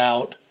steps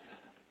out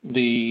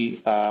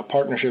the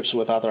partnerships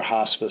with other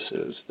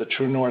hospices, the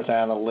True North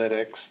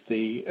Analytics,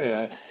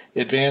 the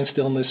Advanced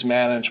Illness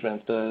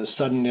Management, the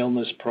Sudden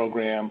Illness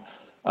Program,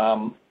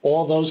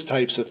 all those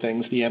types of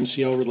things, the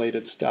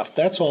MCO-related stuff,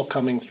 that's all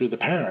coming through the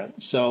parent.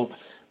 So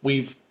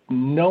we've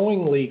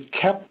knowingly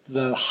kept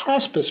the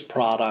hospice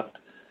product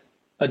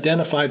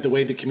identified the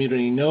way the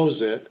community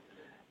knows it,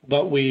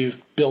 but we've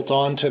built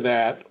onto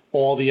that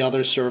all the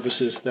other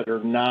services that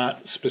are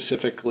not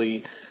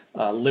specifically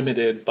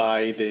limited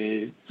by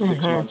the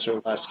 6 months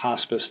or less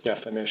hospice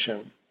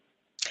definition.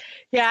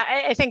 Yeah,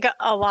 I think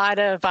a lot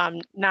of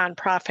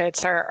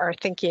nonprofits are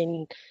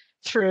thinking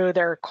through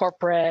their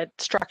corporate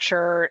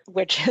structure,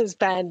 which has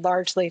been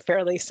largely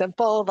fairly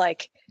simple.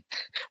 Like,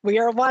 we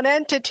are one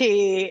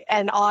entity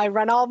and I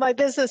run all my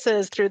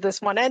businesses through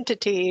this one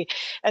entity,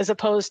 as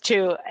opposed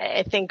to,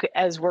 I think,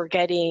 as we're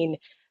getting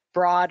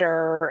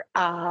broader,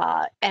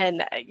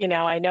 and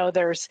I know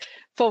there's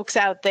folks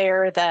out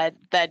there that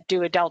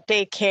do adult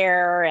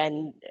daycare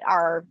and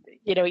are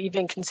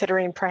even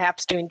considering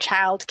perhaps doing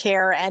child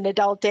care and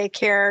adult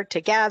daycare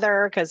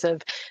together, because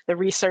of the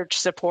research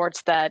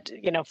supports that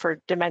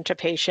for dementia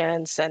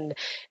patients and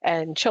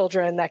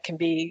children, that can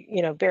be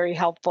very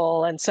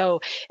helpful. And so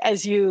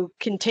as you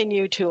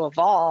continue to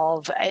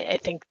evolve, I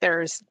think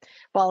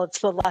while it's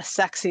the less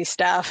sexy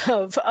stuff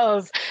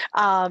of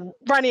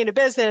running a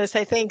business,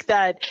 I think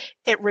that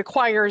it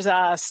requires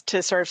us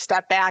to sort of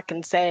step back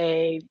and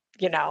say,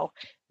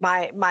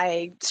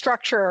 my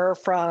structure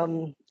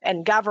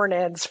and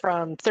governance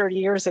from 30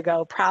 years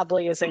ago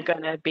probably isn't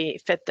going to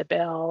fit the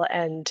bill,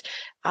 and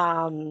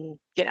rethinking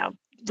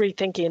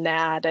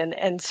that.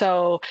 And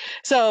so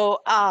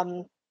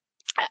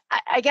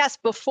I guess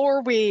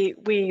before we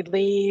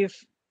leave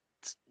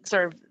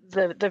sort of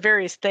the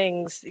various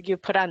things you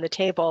put on the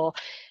table,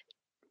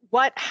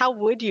 how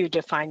would you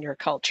define your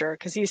culture?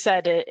 Because you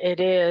said it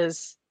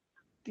is,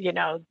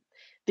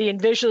 the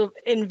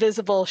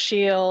invisible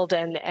shield,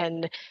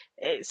 and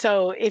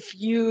so if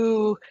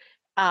you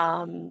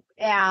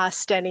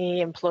asked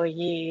any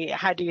employee,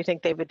 how do you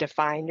think they would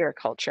define your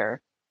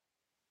culture?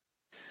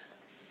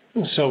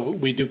 So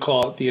we do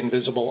call it the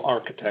invisible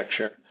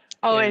architecture.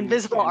 Oh,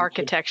 invisible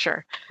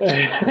architecture.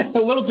 A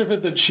little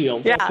different than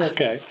shield. Yeah. That's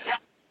okay.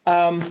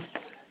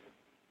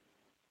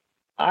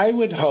 I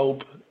would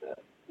hope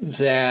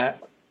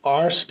that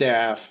our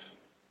staff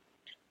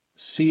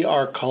see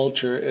our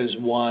culture as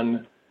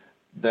one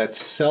that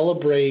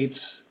celebrates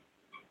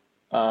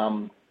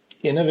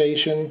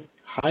innovation,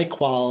 high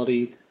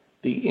quality,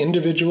 the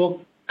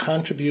individual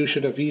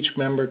contribution of each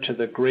member to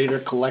the greater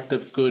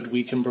collective good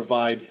we can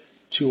provide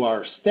to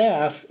our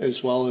staff, as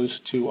well as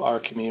to our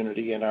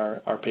community and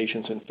our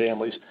patients and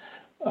families.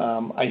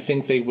 I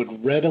think they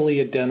would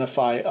readily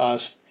identify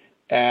us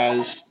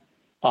as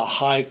a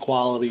high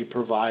quality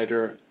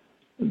provider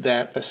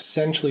that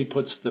essentially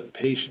puts the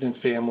patient and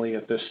family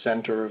at the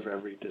center of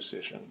every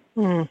decision.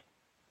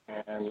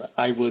 And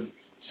I would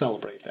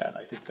celebrate that.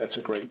 I think that's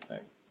a great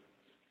thing.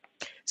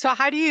 So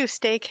how do you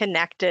stay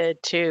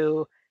connected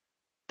to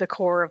the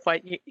core of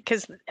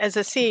because as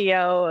a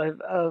CEO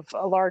of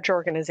a large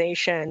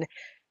organization,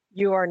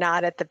 you are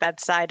not at the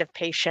bedside of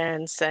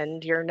patients,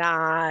 and you're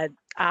not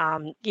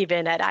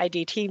even at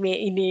IDT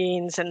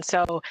meetings. And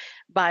so,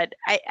 but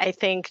I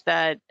think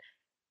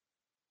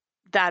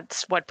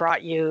that's what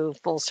brought you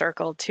full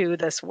circle to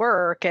this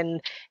work. And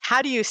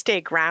how do you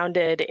stay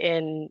grounded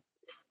in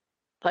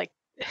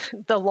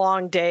the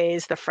long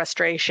days, the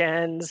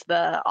frustrations,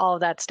 all of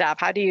that stuff?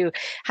 How do you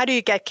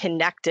get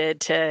connected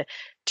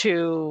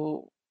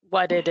to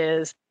what it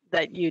is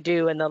that you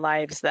do in the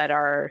lives that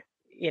are,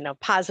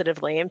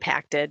 positively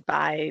impacted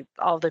by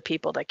all the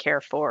people that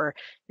care for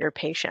your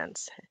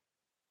patients?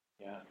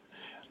 Yeah.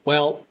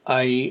 Well,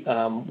 I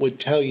would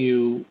tell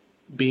you,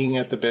 being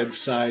at the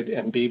bedside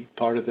and be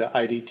part of the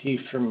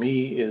IDT for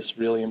me is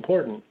really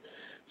important.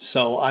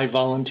 So I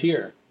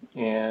volunteer.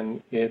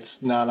 And it's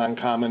not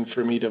uncommon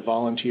for me to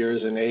volunteer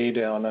as an aide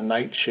on a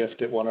night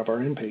shift at one of our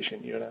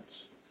inpatient units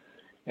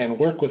and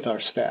work with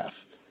our staff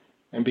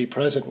and be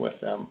present with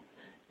them.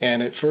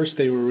 And at first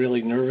they were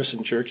really nervous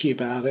and jerky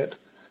about it.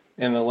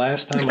 And the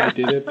last time I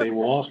did it, I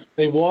walked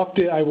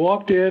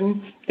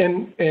in,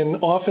 and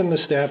often the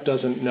staff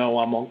doesn't know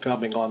I'm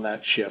coming on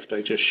that shift.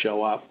 I just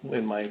show up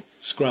in my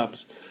scrubs.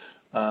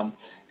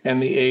 And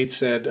the aide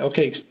said,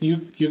 okay,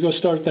 you go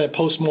start that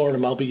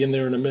postmortem. I'll be in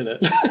there in a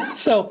minute.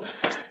 So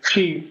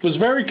she was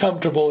very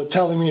comfortable with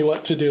telling me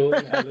what to do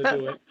and how to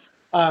do it.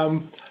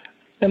 And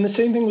the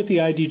same thing with the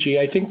IDG.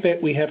 I think that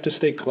we have to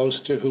stay close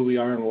to who we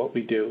are and what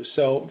we do.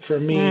 So for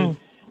me,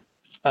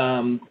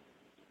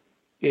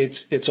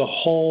 it's a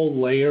whole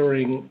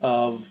layering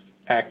of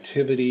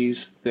activities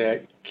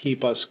that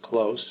keep us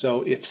close.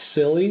 So it's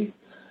silly,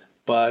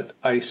 but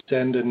I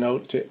send a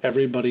note to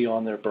everybody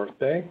on their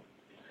birthday.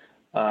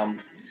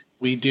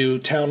 We do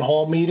town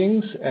hall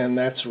meetings, and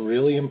that's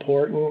really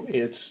important.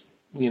 It's,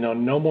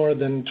 no more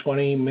than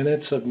 20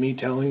 minutes of me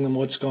telling them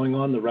what's going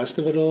on. The rest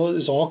of it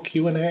is all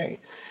Q&A.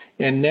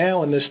 And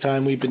now in this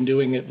time, we've been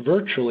doing it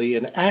virtually,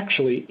 and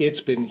actually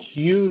it's been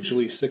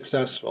hugely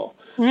successful.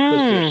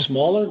 Because they're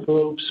smaller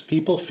groups,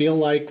 people feel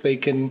like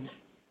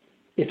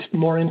it's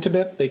more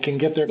intimate, they can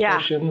get their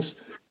questions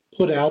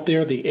put out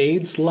there. The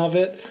aides love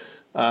it.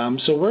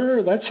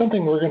 So that's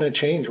something we're going to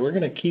change. We're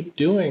going to keep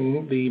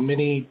doing the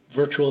mini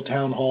virtual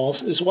town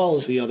halls as well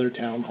as the other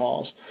town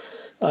halls.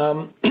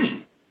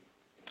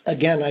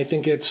 Again, I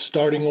think it's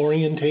starting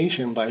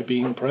orientation by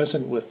being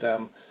present with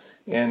them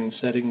and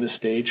setting the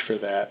stage for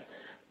that.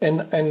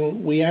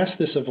 And we ask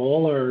this of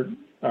all our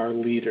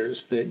leaders,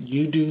 that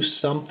you do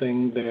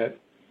something that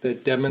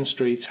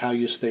demonstrates how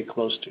you stay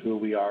close to who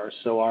we are.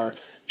 So our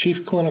chief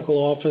clinical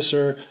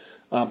officer,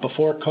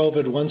 before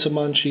COVID, once a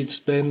month, she'd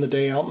spend the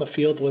day out in the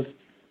field with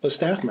a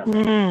staff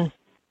member.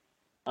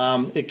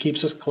 It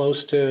keeps us close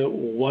to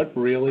what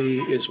really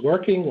is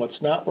working, what's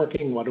not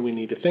working, what do we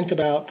need to think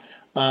about,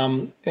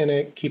 and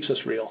it keeps us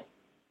real.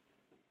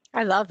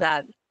 I love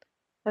that.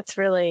 That's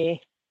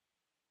really,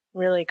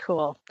 really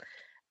cool.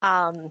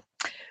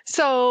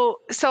 So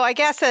I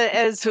guess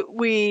as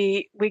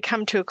we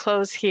come to a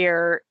close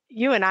here,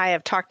 you and I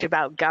have talked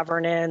about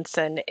governance,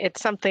 and it's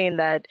something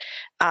that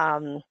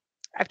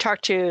I've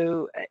talked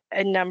to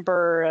a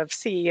number of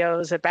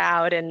CEOs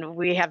about, and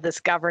we have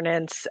this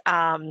governance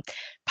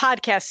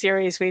podcast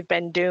series we've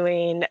been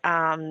doing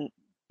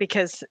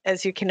because,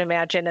 as you can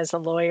imagine, as a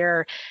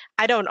lawyer,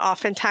 I don't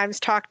oftentimes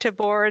talk to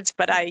boards,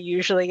 but I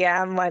usually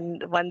am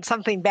when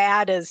something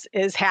bad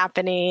is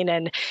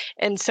happening,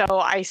 and so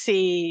I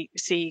see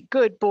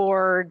good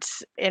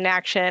boards in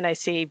action. I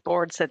see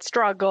boards that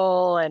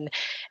struggle,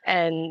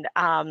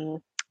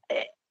 but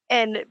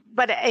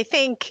I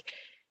think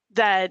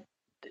that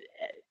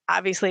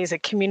obviously, as a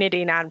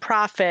community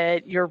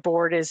nonprofit, your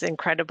board is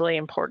incredibly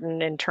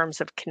important in terms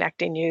of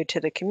connecting you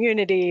to the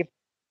community.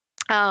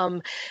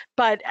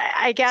 But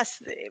I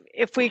guess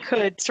if we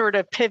could sort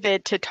of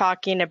pivot to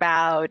talking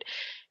about,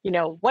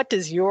 what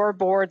does your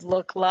board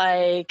look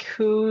like?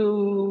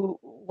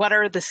 What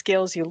are the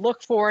skills you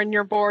look for in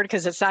your board?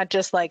 Because it's not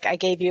just like I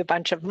gave you a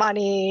bunch of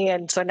money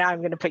and so now I'm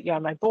going to put you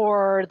on my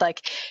board.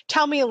 Like,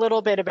 tell me a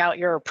little bit about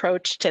your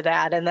approach to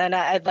that. And then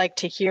I'd like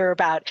to hear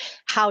about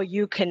how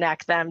you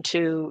connect them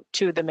to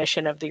the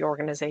mission of the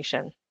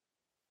organization.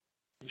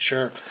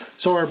 Sure.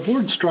 So our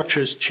board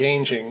structure is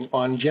changing.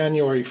 On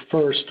January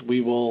 1st,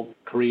 we will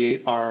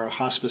create our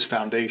Hospice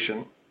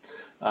Foundation.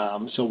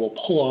 So we'll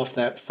pull off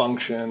that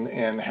function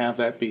and have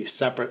that be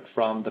separate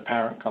from the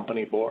parent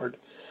company board.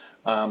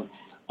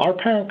 Our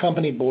parent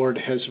company board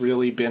has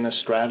really been a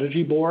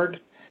strategy board,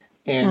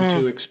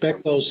 and to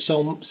expect those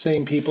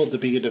same people to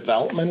be a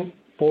development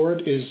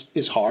board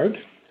is hard.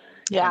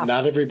 Yeah.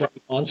 Not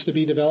everybody wants to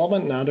be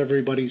development. Not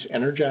everybody's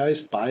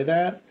energized by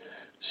that.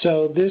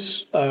 So this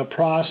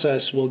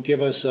process will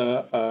give us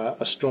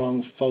a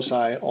strong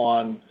foci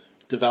on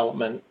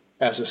development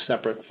as a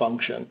separate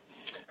function.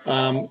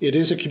 It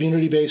is a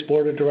community-based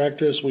board of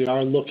directors. We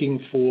are looking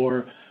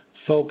for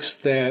folks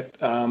that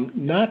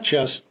not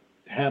just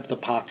have the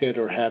pocket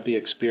or have the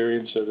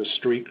experience or the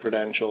street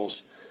credentials,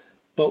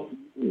 but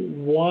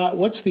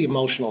what's the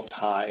emotional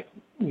tie?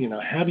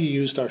 Have you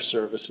used our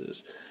services?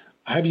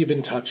 Have you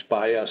been touched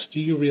by us? Do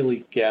you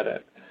really get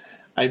it?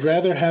 I'd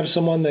rather have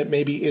someone that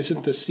maybe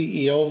isn't the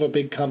CEO of a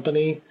big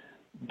company,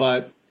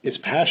 but is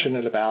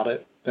passionate about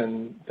it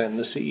than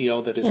the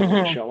CEO that isn't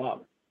going to show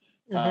up.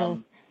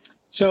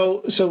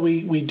 So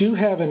we do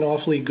have an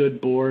awfully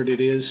good board. It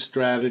is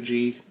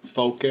strategy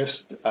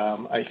focused.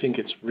 I think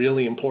it's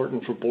really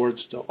important for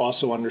boards to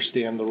also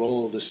understand the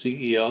role of the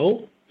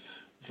CEO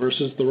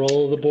versus the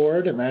role of the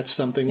board, and that's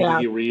something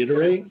we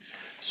reiterate.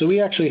 So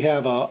we actually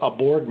have a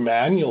board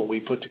manual we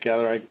put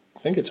together. I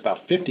think it's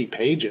about 50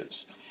 pages.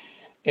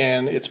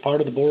 And it's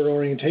part of the board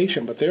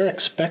orientation, but they're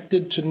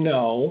expected to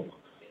know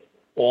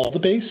all the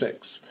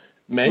basics.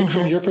 Meg,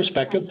 from your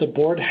perspective, the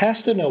board has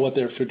to know what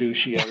their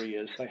fiduciary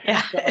is. They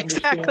have to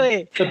understand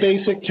the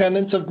basic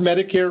tenets of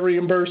Medicare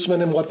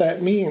reimbursement and what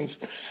that means.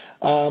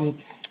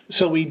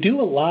 So we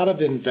do a lot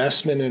of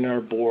investment in our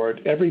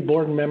board. Every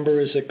board member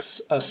is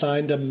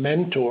assigned a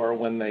mentor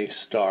when they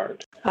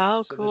start.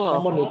 Oh, so cool.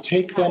 Someone will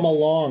take them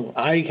along.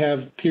 I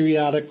have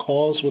periodic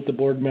calls with the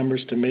board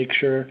members to make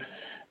sure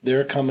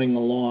they're coming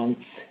along.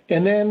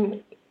 And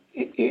then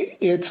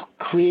it's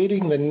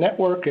creating the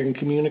network and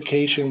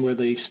communication where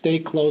they stay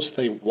close,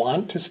 they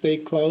want to stay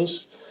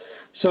close.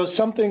 So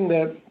something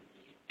that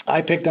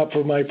I picked up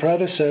from my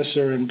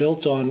predecessor and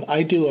built on,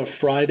 I do a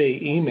Friday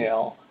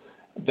email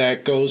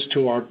that goes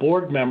to our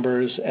board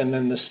members, and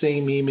then the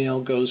same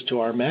email goes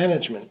to our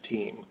management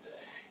team.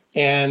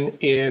 And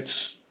it's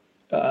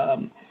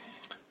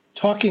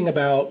talking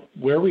about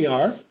where we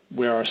are,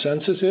 where our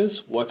census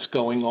is, what's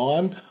going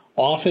on.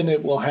 Often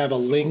it will have a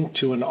link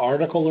to an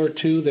article or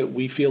two that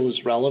we feel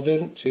is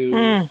relevant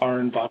to our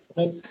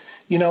environment.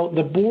 You know,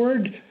 the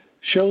board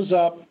shows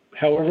up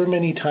however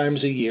many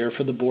times a year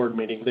for the board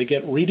meeting. They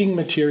get reading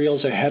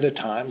materials ahead of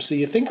time. So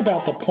you think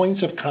about the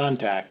points of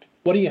contact.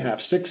 What do you have,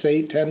 6,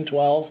 8, 10,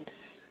 12?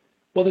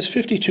 Well, there's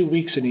 52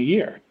 weeks in a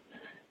year.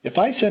 If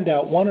I send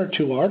out 1 or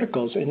 2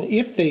 articles, and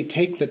if they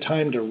take the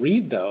time to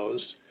read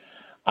those,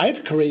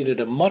 I've created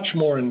a much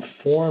more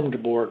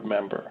informed board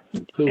member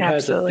who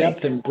Absolutely. has a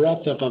depth and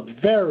breadth of a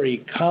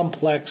very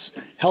complex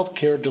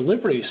healthcare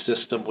delivery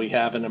system we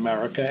have in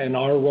America and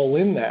our role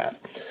in that.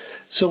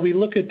 So we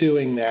look at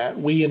doing that.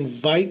 We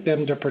invite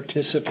them to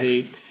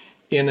participate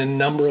in a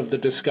number of the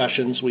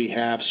discussions we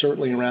have,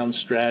 certainly around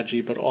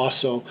strategy, but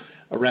also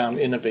around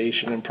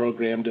innovation and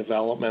program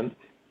development.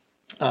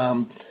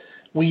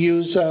 We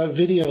use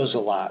videos a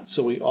lot.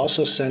 So we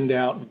also send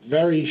out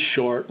very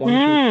short 1, 2,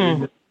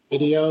 3-minute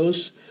videos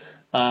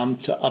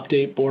to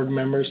update board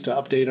members, to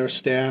update our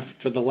staff.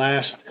 For the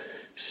last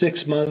 6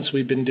 months,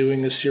 we've been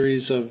doing a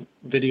series of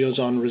videos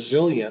on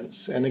resilience.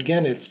 And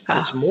again, it's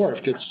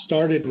morphed. It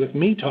started with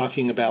me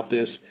talking about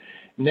this.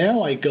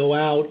 Now I go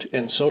out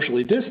and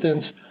socially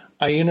distance,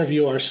 I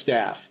interview our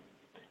staff.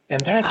 And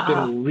that's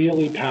been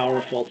really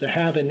powerful to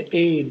have an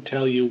aide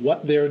tell you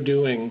what they're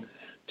doing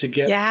to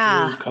get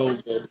through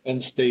COVID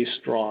and stay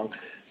strong.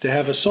 To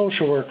have a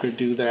social worker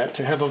do that,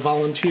 to have a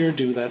volunteer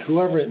do that,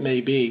 whoever it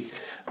may be.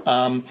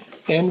 And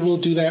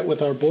we'll do that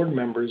with our board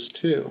members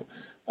too.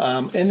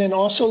 And then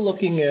also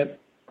looking at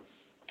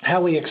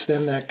how we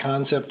extend that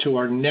concept to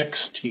our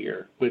next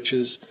tier, which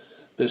is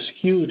this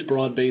huge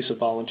broad base of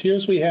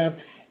volunteers we have,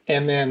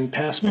 and then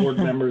past board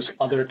members,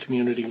 other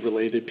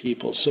community-related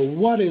people. So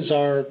what is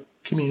our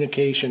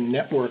communication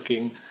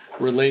networking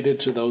related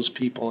to those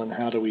people, and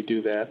how do we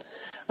do that?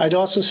 I'd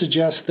also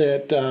suggest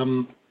that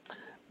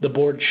the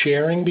board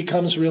sharing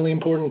becomes really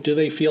important. Do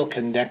they feel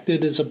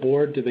connected as a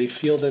board? Do they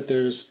feel that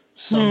there's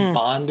some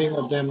bonding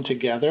of them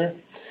together?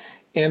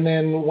 And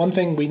then one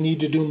thing we need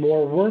to do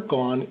more work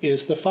on is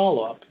the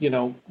follow-up. You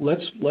know,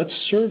 let's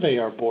survey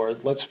our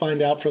board. Let's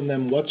find out from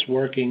them what's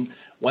working,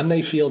 when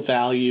they feel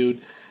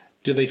valued.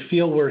 Do they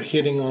feel we're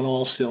hitting on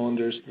all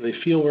cylinders? Do they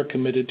feel we're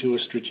committed to a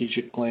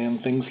strategic plan?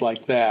 Things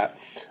like that.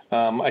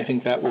 I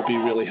think that will be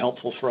really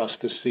helpful for us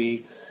to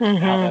see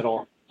how that all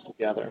comes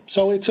together.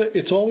 So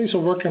it's always a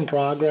work in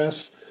progress,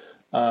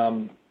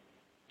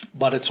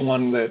 but it's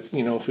one that,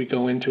 you know, if we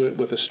go into it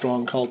with a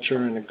strong culture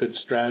and a good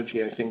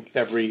strategy, I think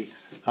every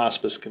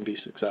hospice can be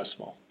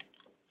successful.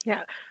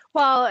 Yeah.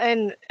 Well,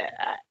 and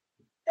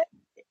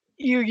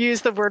you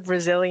use the word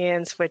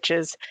resilience, which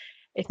is,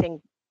 I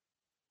think,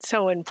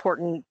 so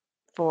important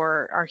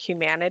for our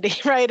humanity,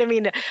 right? I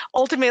mean,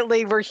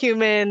 ultimately, we're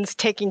humans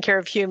taking care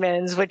of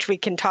humans, which we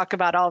can talk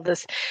about all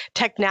this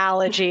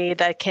technology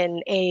that can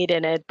aid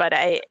in it. But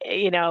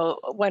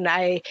when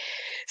I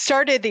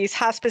started these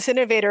hospice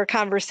innovator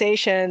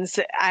conversations,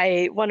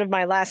 one of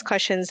my last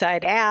questions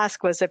I'd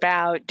ask was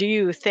about, do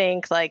you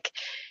think like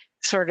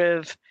sort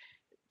of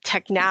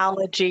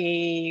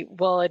technology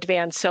will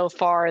advance so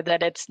far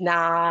that it's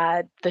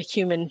not the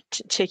human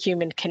to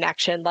human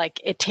connection,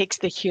 like it takes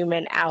the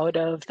human out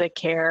of the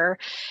care,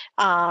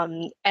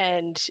 and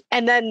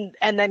then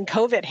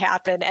COVID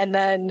happened, and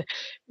then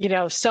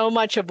so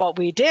much of what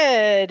we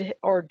did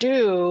or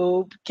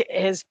do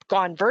has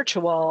gone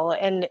virtual,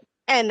 and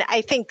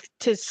I think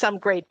to some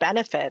great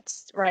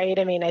benefits, right?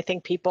 I mean, I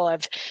think people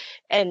have,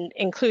 and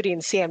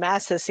including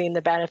CMS, has seen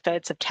the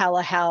benefits of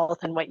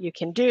telehealth and what you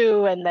can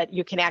do, and that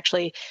you can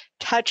actually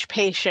touch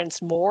patients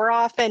more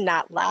often,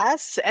 not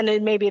less. And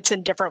then maybe it's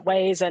in different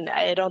ways, and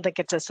I don't think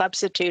it's a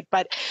substitute.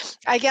 But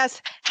I guess,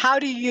 how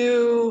do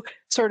you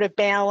sort of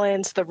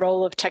balance the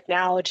role of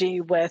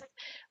technology with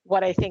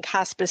what I think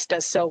hospice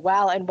does so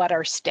well and what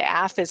our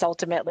staff is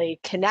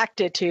ultimately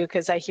connected to?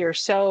 Because I hear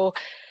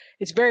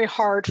it's very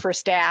hard for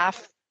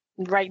staff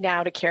right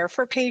now to care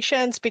for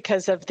patients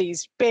because of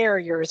these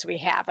barriers we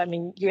have. I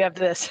mean, you have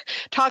this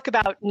talk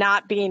about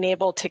not being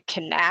able to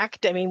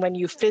connect. I mean, when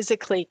you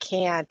physically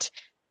can't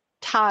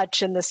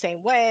touch in the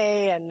same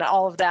way and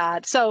all of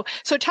that. So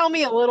tell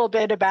me a little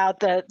bit about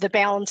the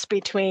balance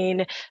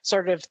between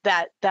sort of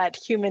that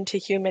human to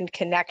human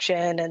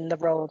connection and the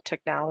role of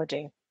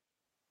technology.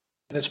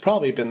 It's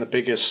probably been the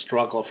biggest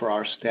struggle for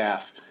our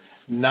staff,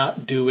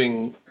 not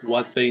doing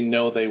what they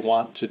know they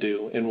want to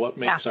do and what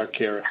makes our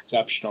care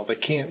exceptional. They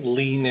can't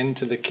lean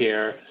into the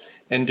care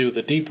and do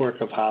the deep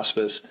work of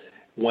hospice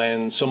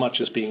when so much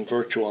is being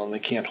virtual, and they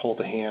can't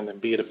hold a hand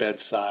and be at a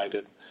bedside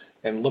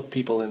and look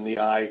people in the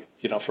eye,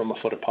 from a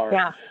foot apart.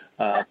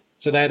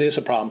 So that is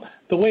a problem.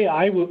 The way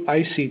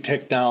I see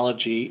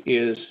technology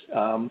is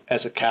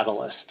as a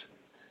catalyst.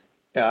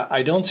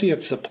 I don't see it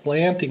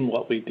supplanting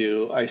what we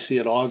do. I see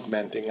it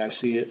augmenting. I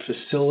see it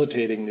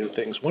facilitating new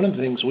things. One of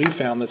the things we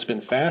found that's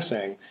been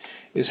fascinating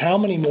is how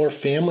many more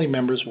family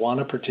members want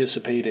to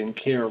participate in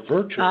care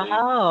virtually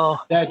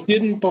that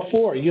didn't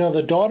before. You know,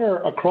 the daughter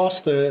across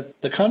the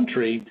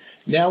country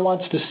now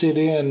wants to sit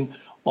in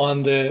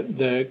on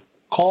the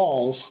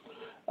calls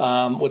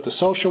with the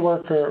social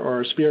worker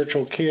or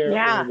spiritual care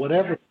or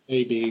whatever it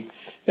may be.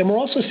 And we're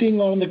also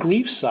seeing on the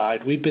grief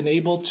side, we've been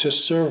able to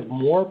serve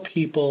more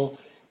people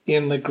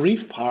in the grief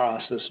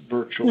process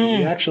virtually.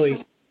 We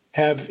actually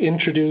have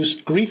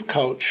introduced Grief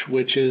Coach,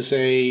 which is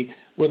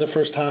we're the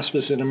first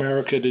hospice in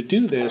America to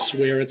do this,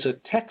 where it's a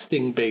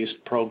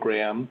texting-based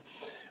program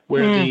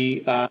where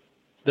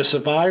the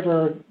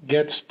survivor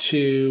gets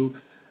to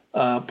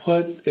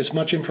put as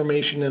much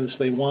information as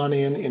they want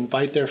in,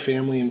 invite their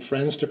family and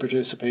friends to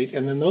participate,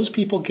 and then those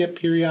people get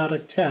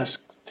periodic texts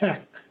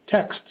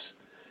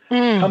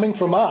coming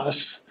from us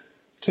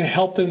to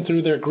help them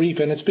through their grief,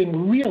 and it's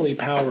been really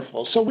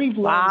powerful. So we've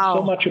learned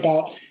so much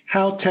about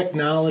how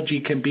technology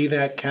can be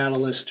that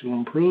catalyst to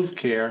improve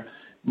care,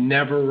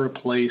 never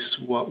replace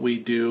what we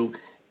do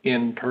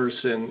in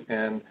person.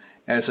 And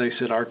as I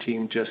said, our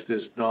team just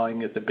is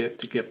gnawing at the bit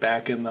to get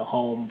back in the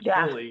home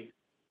fully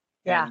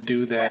and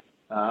do that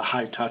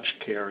high-touch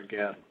care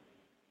again.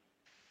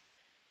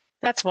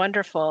 That's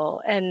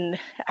wonderful. And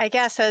I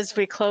guess as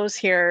we close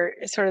here,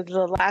 sort of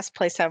the last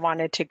place I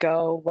wanted to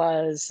go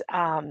was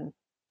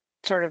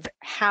sort of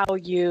how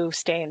you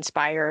stay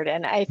inspired.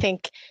 And I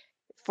think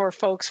for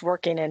folks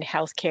working in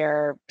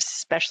healthcare,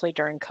 especially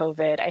during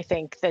COVID, I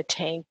think the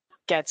tank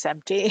gets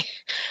empty.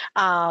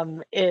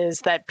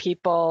 Is that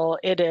people,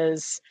 it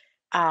is,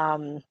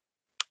 I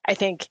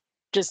think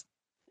just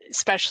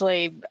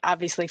especially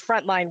obviously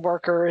frontline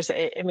workers,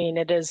 I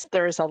mean,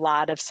 there's a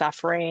lot of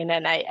suffering.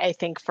 And I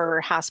think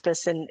for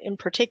hospice in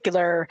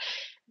particular,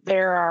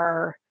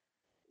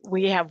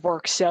 we have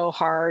worked so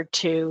hard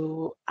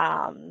to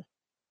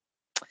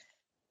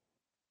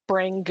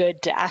bring good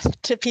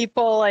death to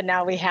people. And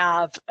now we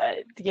have,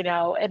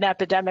 an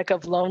epidemic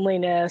of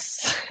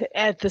loneliness.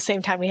 At the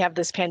same time, we have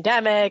this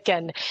pandemic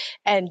and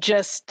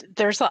just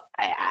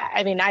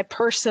I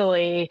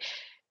personally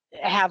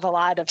have a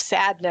lot of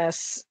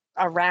sadness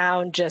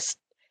around just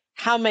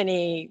how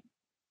many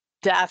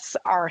deaths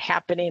are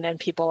happening and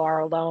people are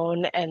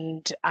alone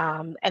and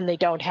they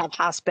don't have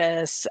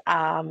hospice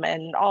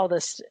and all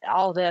this.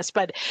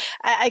 But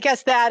I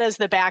guess that is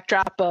the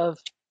backdrop of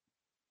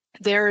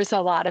there is a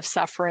lot of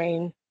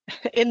suffering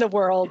in the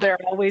world. There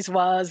always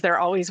was, there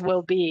always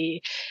will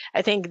be.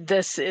 I think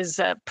this is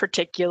a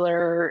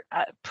particularly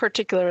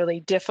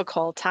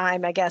difficult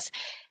time. I guess,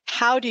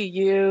 how do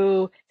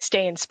you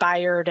stay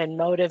inspired and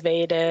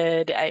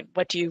motivated?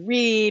 What do you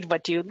read?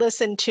 What do you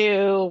listen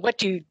to? What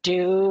do you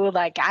do?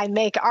 Like, I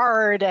make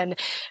art and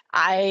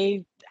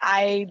I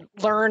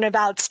learn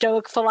about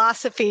Stoic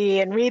philosophy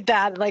and read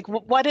that. Like,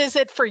 what is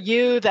it for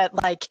you that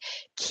like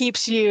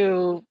keeps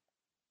you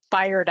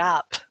fired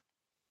up?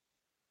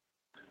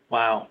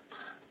 Wow.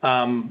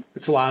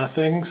 It's a lot of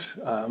things.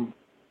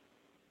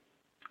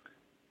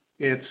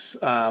 It's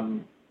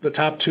the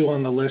top two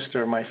on the list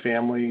are my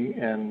family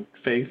and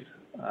faith.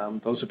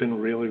 Those have been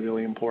really,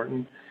 really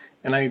important.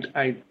 And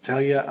I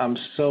tell you, I'm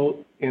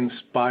so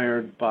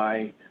inspired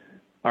by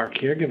our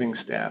caregiving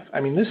staff.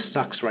 I mean, this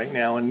sucks right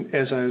now. And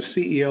as a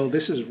CEO,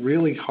 this is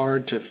really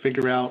hard to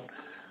figure out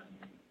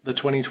the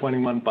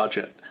 2021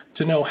 budget,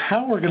 to know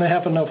how we're going to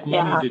have enough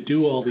money to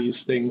do all these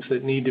things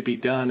that need to be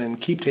done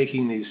and keep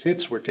taking these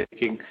hits we're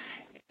taking,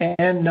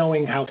 and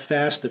knowing how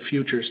fast the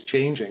future is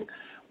changing.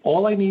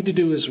 All I need to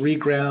do is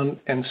reground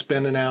and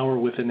spend an hour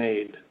with an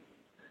aide.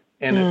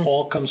 And it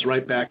all comes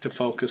right back to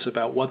focus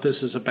about what this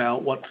is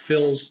about, what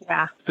fills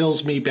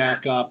me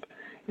back up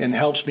and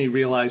helps me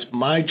realize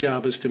my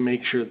job is to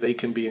make sure they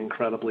can be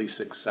incredibly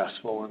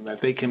successful and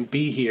that they can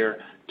be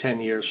here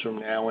 10 years from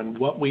now. And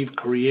what we've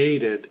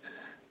created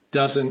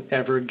doesn't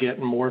ever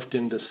get morphed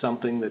into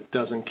something that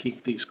doesn't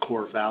keep these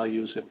core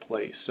values in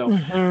place. So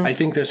I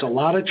think there's a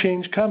lot of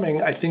change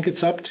coming. I think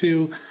it's up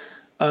to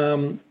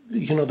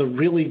the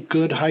really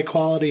good,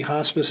 high-quality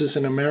hospices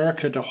in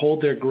America to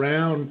hold their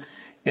ground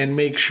and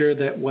make sure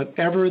that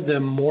whatever the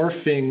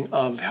morphing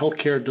of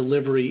healthcare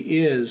delivery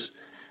is,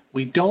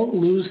 we don't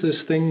lose this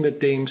thing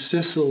that Dame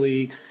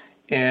Cicely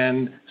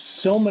and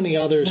so many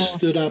others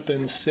stood up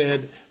and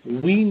said,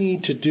 we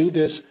need to do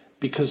this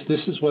because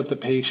this is what the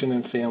patient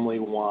and family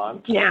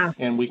want. Yeah.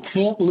 And we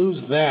can't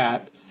lose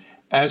that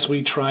as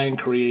we try and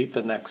create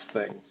the next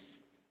thing.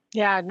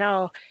 Yeah,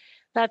 no,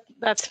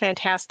 that's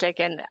fantastic.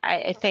 And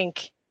I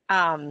think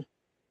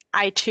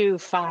I too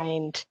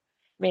find,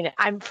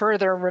 I'm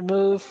further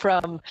removed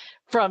from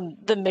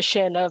the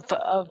mission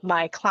of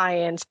my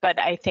clients, but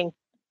I think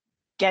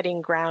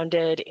getting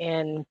grounded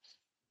in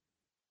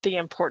the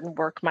important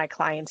work my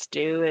clients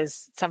do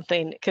is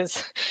something,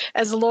 because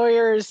as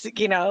lawyers,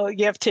 you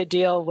have to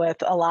deal with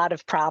a lot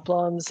of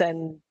problems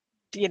and,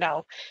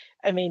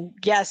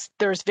 yes,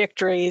 there's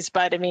victories,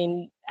 but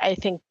I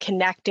think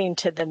connecting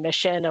to the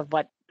mission of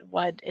what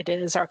it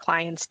is our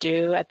clients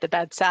do at the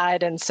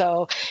bedside. And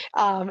so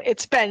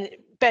it's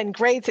been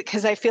great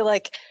because I feel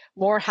like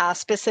more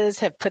hospices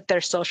have put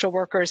their social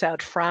workers out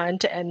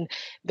front, and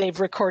they've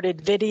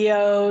recorded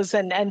videos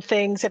and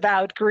things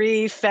about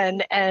grief.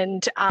 And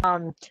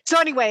so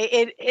anyway,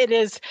 it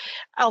has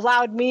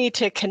allowed me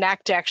to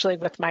connect actually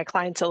with my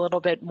clients a little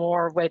bit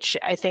more, which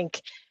I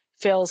think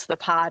fills the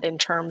pot in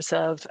terms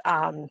of,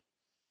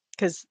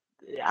 because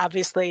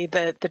obviously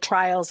the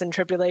trials and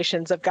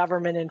tribulations of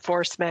government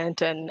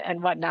enforcement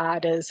and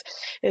whatnot is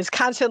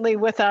constantly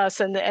with us.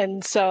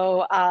 And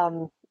so,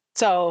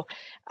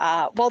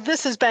 well,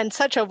 this has been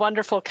such a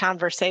wonderful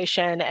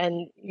conversation,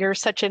 and you're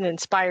such an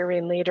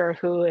inspiring leader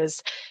who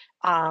is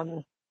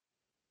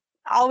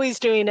always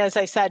doing, as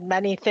I said,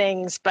 many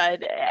things.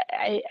 But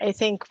I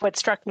think what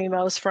struck me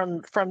most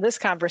from this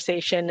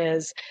conversation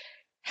is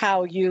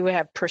how you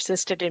have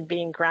persisted in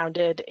being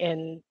grounded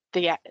in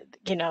the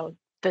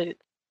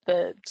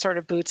sort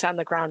of boots on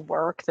the ground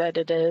work that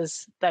it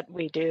is that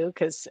we do,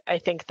 because I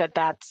think that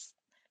that's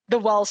the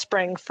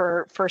wellspring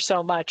for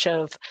so much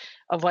of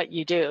what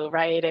you do,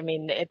 right? I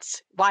mean,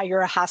 it's why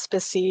you're a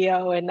hospice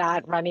CEO and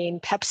not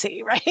running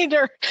Pepsi, right?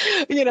 Or,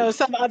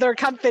 some other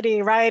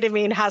company, right? I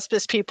mean,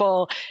 hospice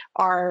people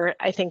are,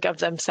 I think, of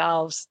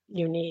themselves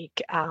unique.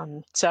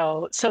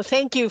 So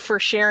thank you for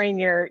sharing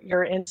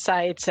your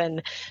insights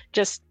and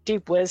just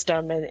deep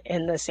wisdom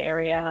in this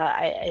area.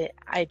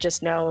 I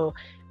just know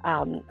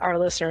our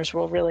listeners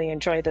will really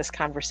enjoy this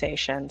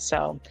conversation.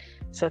 So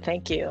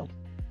thank you.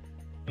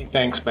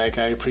 Thanks, Meg.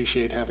 I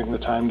appreciate having the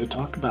time to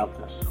talk about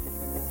this.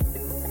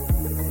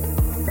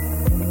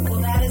 Well,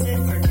 that is it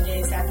for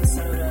today's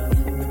episode of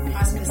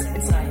Hospice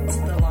Insights,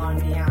 The Law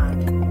and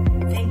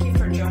Beyond. Thank you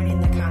for joining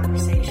the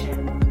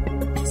conversation.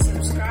 To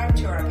subscribe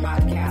to our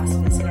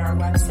podcast, visit our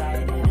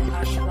website